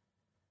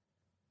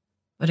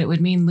 But it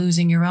would mean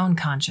losing your own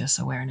conscious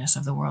awareness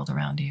of the world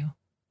around you.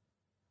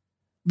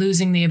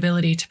 Losing the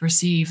ability to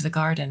perceive the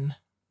garden,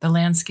 the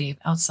landscape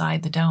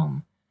outside the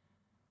dome,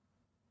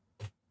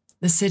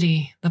 the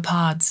city, the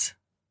pods.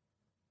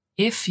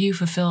 If you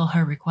fulfill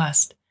her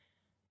request,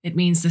 it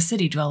means the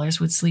city dwellers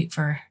would sleep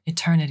for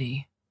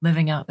eternity,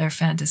 living out their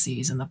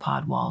fantasies in the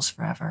pod walls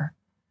forever.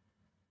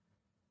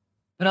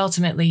 But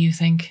ultimately, you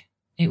think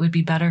it would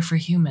be better for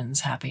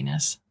humans'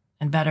 happiness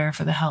and better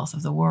for the health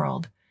of the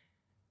world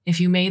if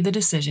you made the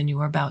decision you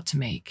were about to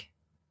make.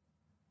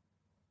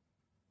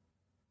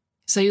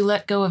 So you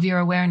let go of your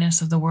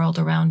awareness of the world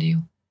around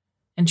you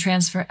and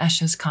transfer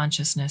Esha's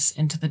consciousness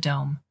into the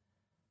dome,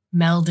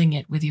 melding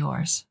it with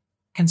yours,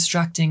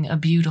 constructing a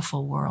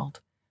beautiful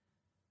world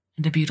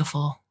and a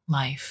beautiful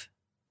life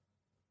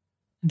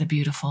and a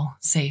beautiful,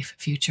 safe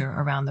future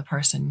around the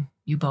person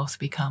you both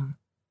become.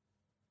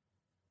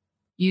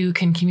 You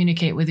can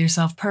communicate with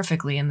yourself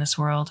perfectly in this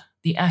world,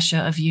 the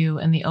Esha of you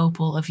and the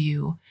Opal of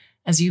you,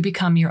 as you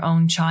become your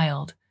own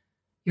child,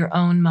 your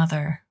own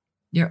mother,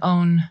 your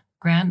own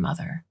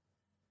grandmother.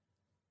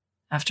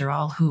 After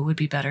all, who would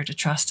be better to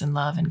trust and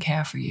love and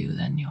care for you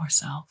than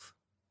yourself?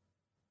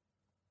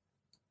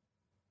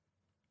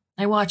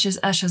 I watch as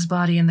Esha's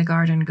body in the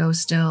garden goes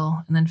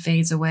still and then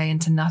fades away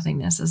into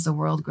nothingness as the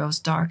world grows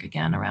dark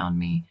again around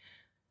me,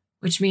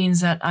 which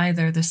means that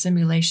either the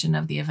simulation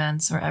of the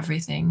events or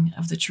everything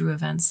of the true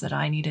events that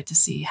I needed to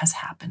see has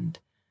happened.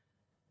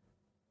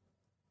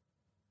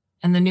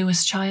 And the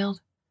newest child,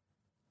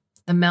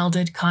 the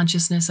melded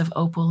consciousness of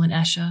Opal and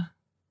Esha,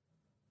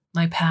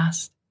 my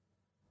past,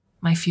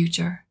 my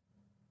future,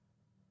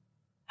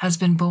 has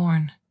been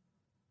born,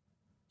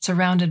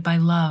 surrounded by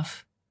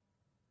love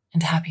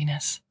and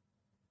happiness.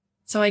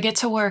 So I get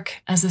to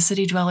work as the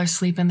city dwellers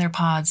sleep in their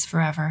pods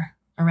forever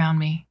around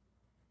me.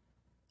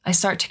 I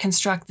start to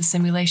construct the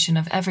simulation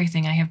of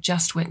everything I have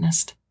just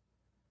witnessed.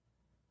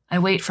 I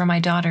wait for my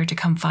daughter to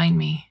come find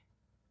me,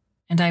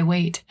 and I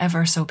wait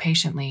ever so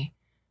patiently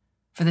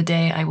for the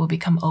day I will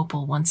become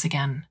Opal once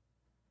again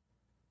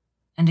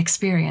and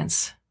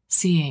experience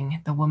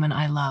seeing the woman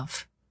I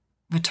love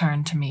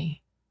return to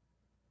me.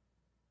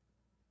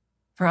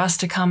 For us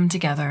to come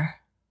together,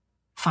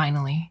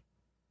 finally,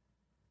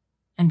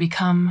 and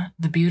become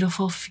the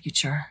beautiful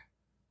future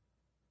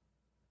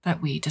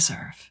that we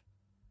deserve.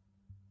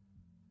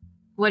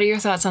 What are your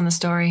thoughts on the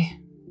story?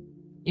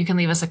 You can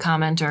leave us a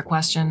comment or a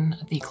question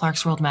at the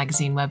Clarkesworld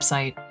Magazine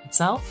website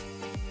itself.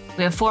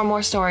 We have 4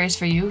 more stories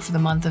for you for the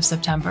month of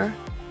September,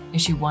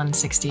 issue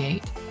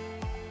 168.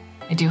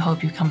 I do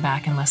hope you come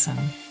back and listen,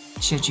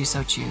 should you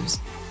so choose.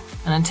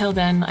 And until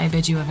then, I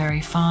bid you a very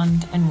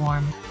fond and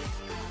warm,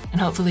 and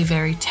hopefully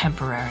very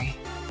temporary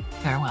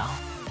farewell.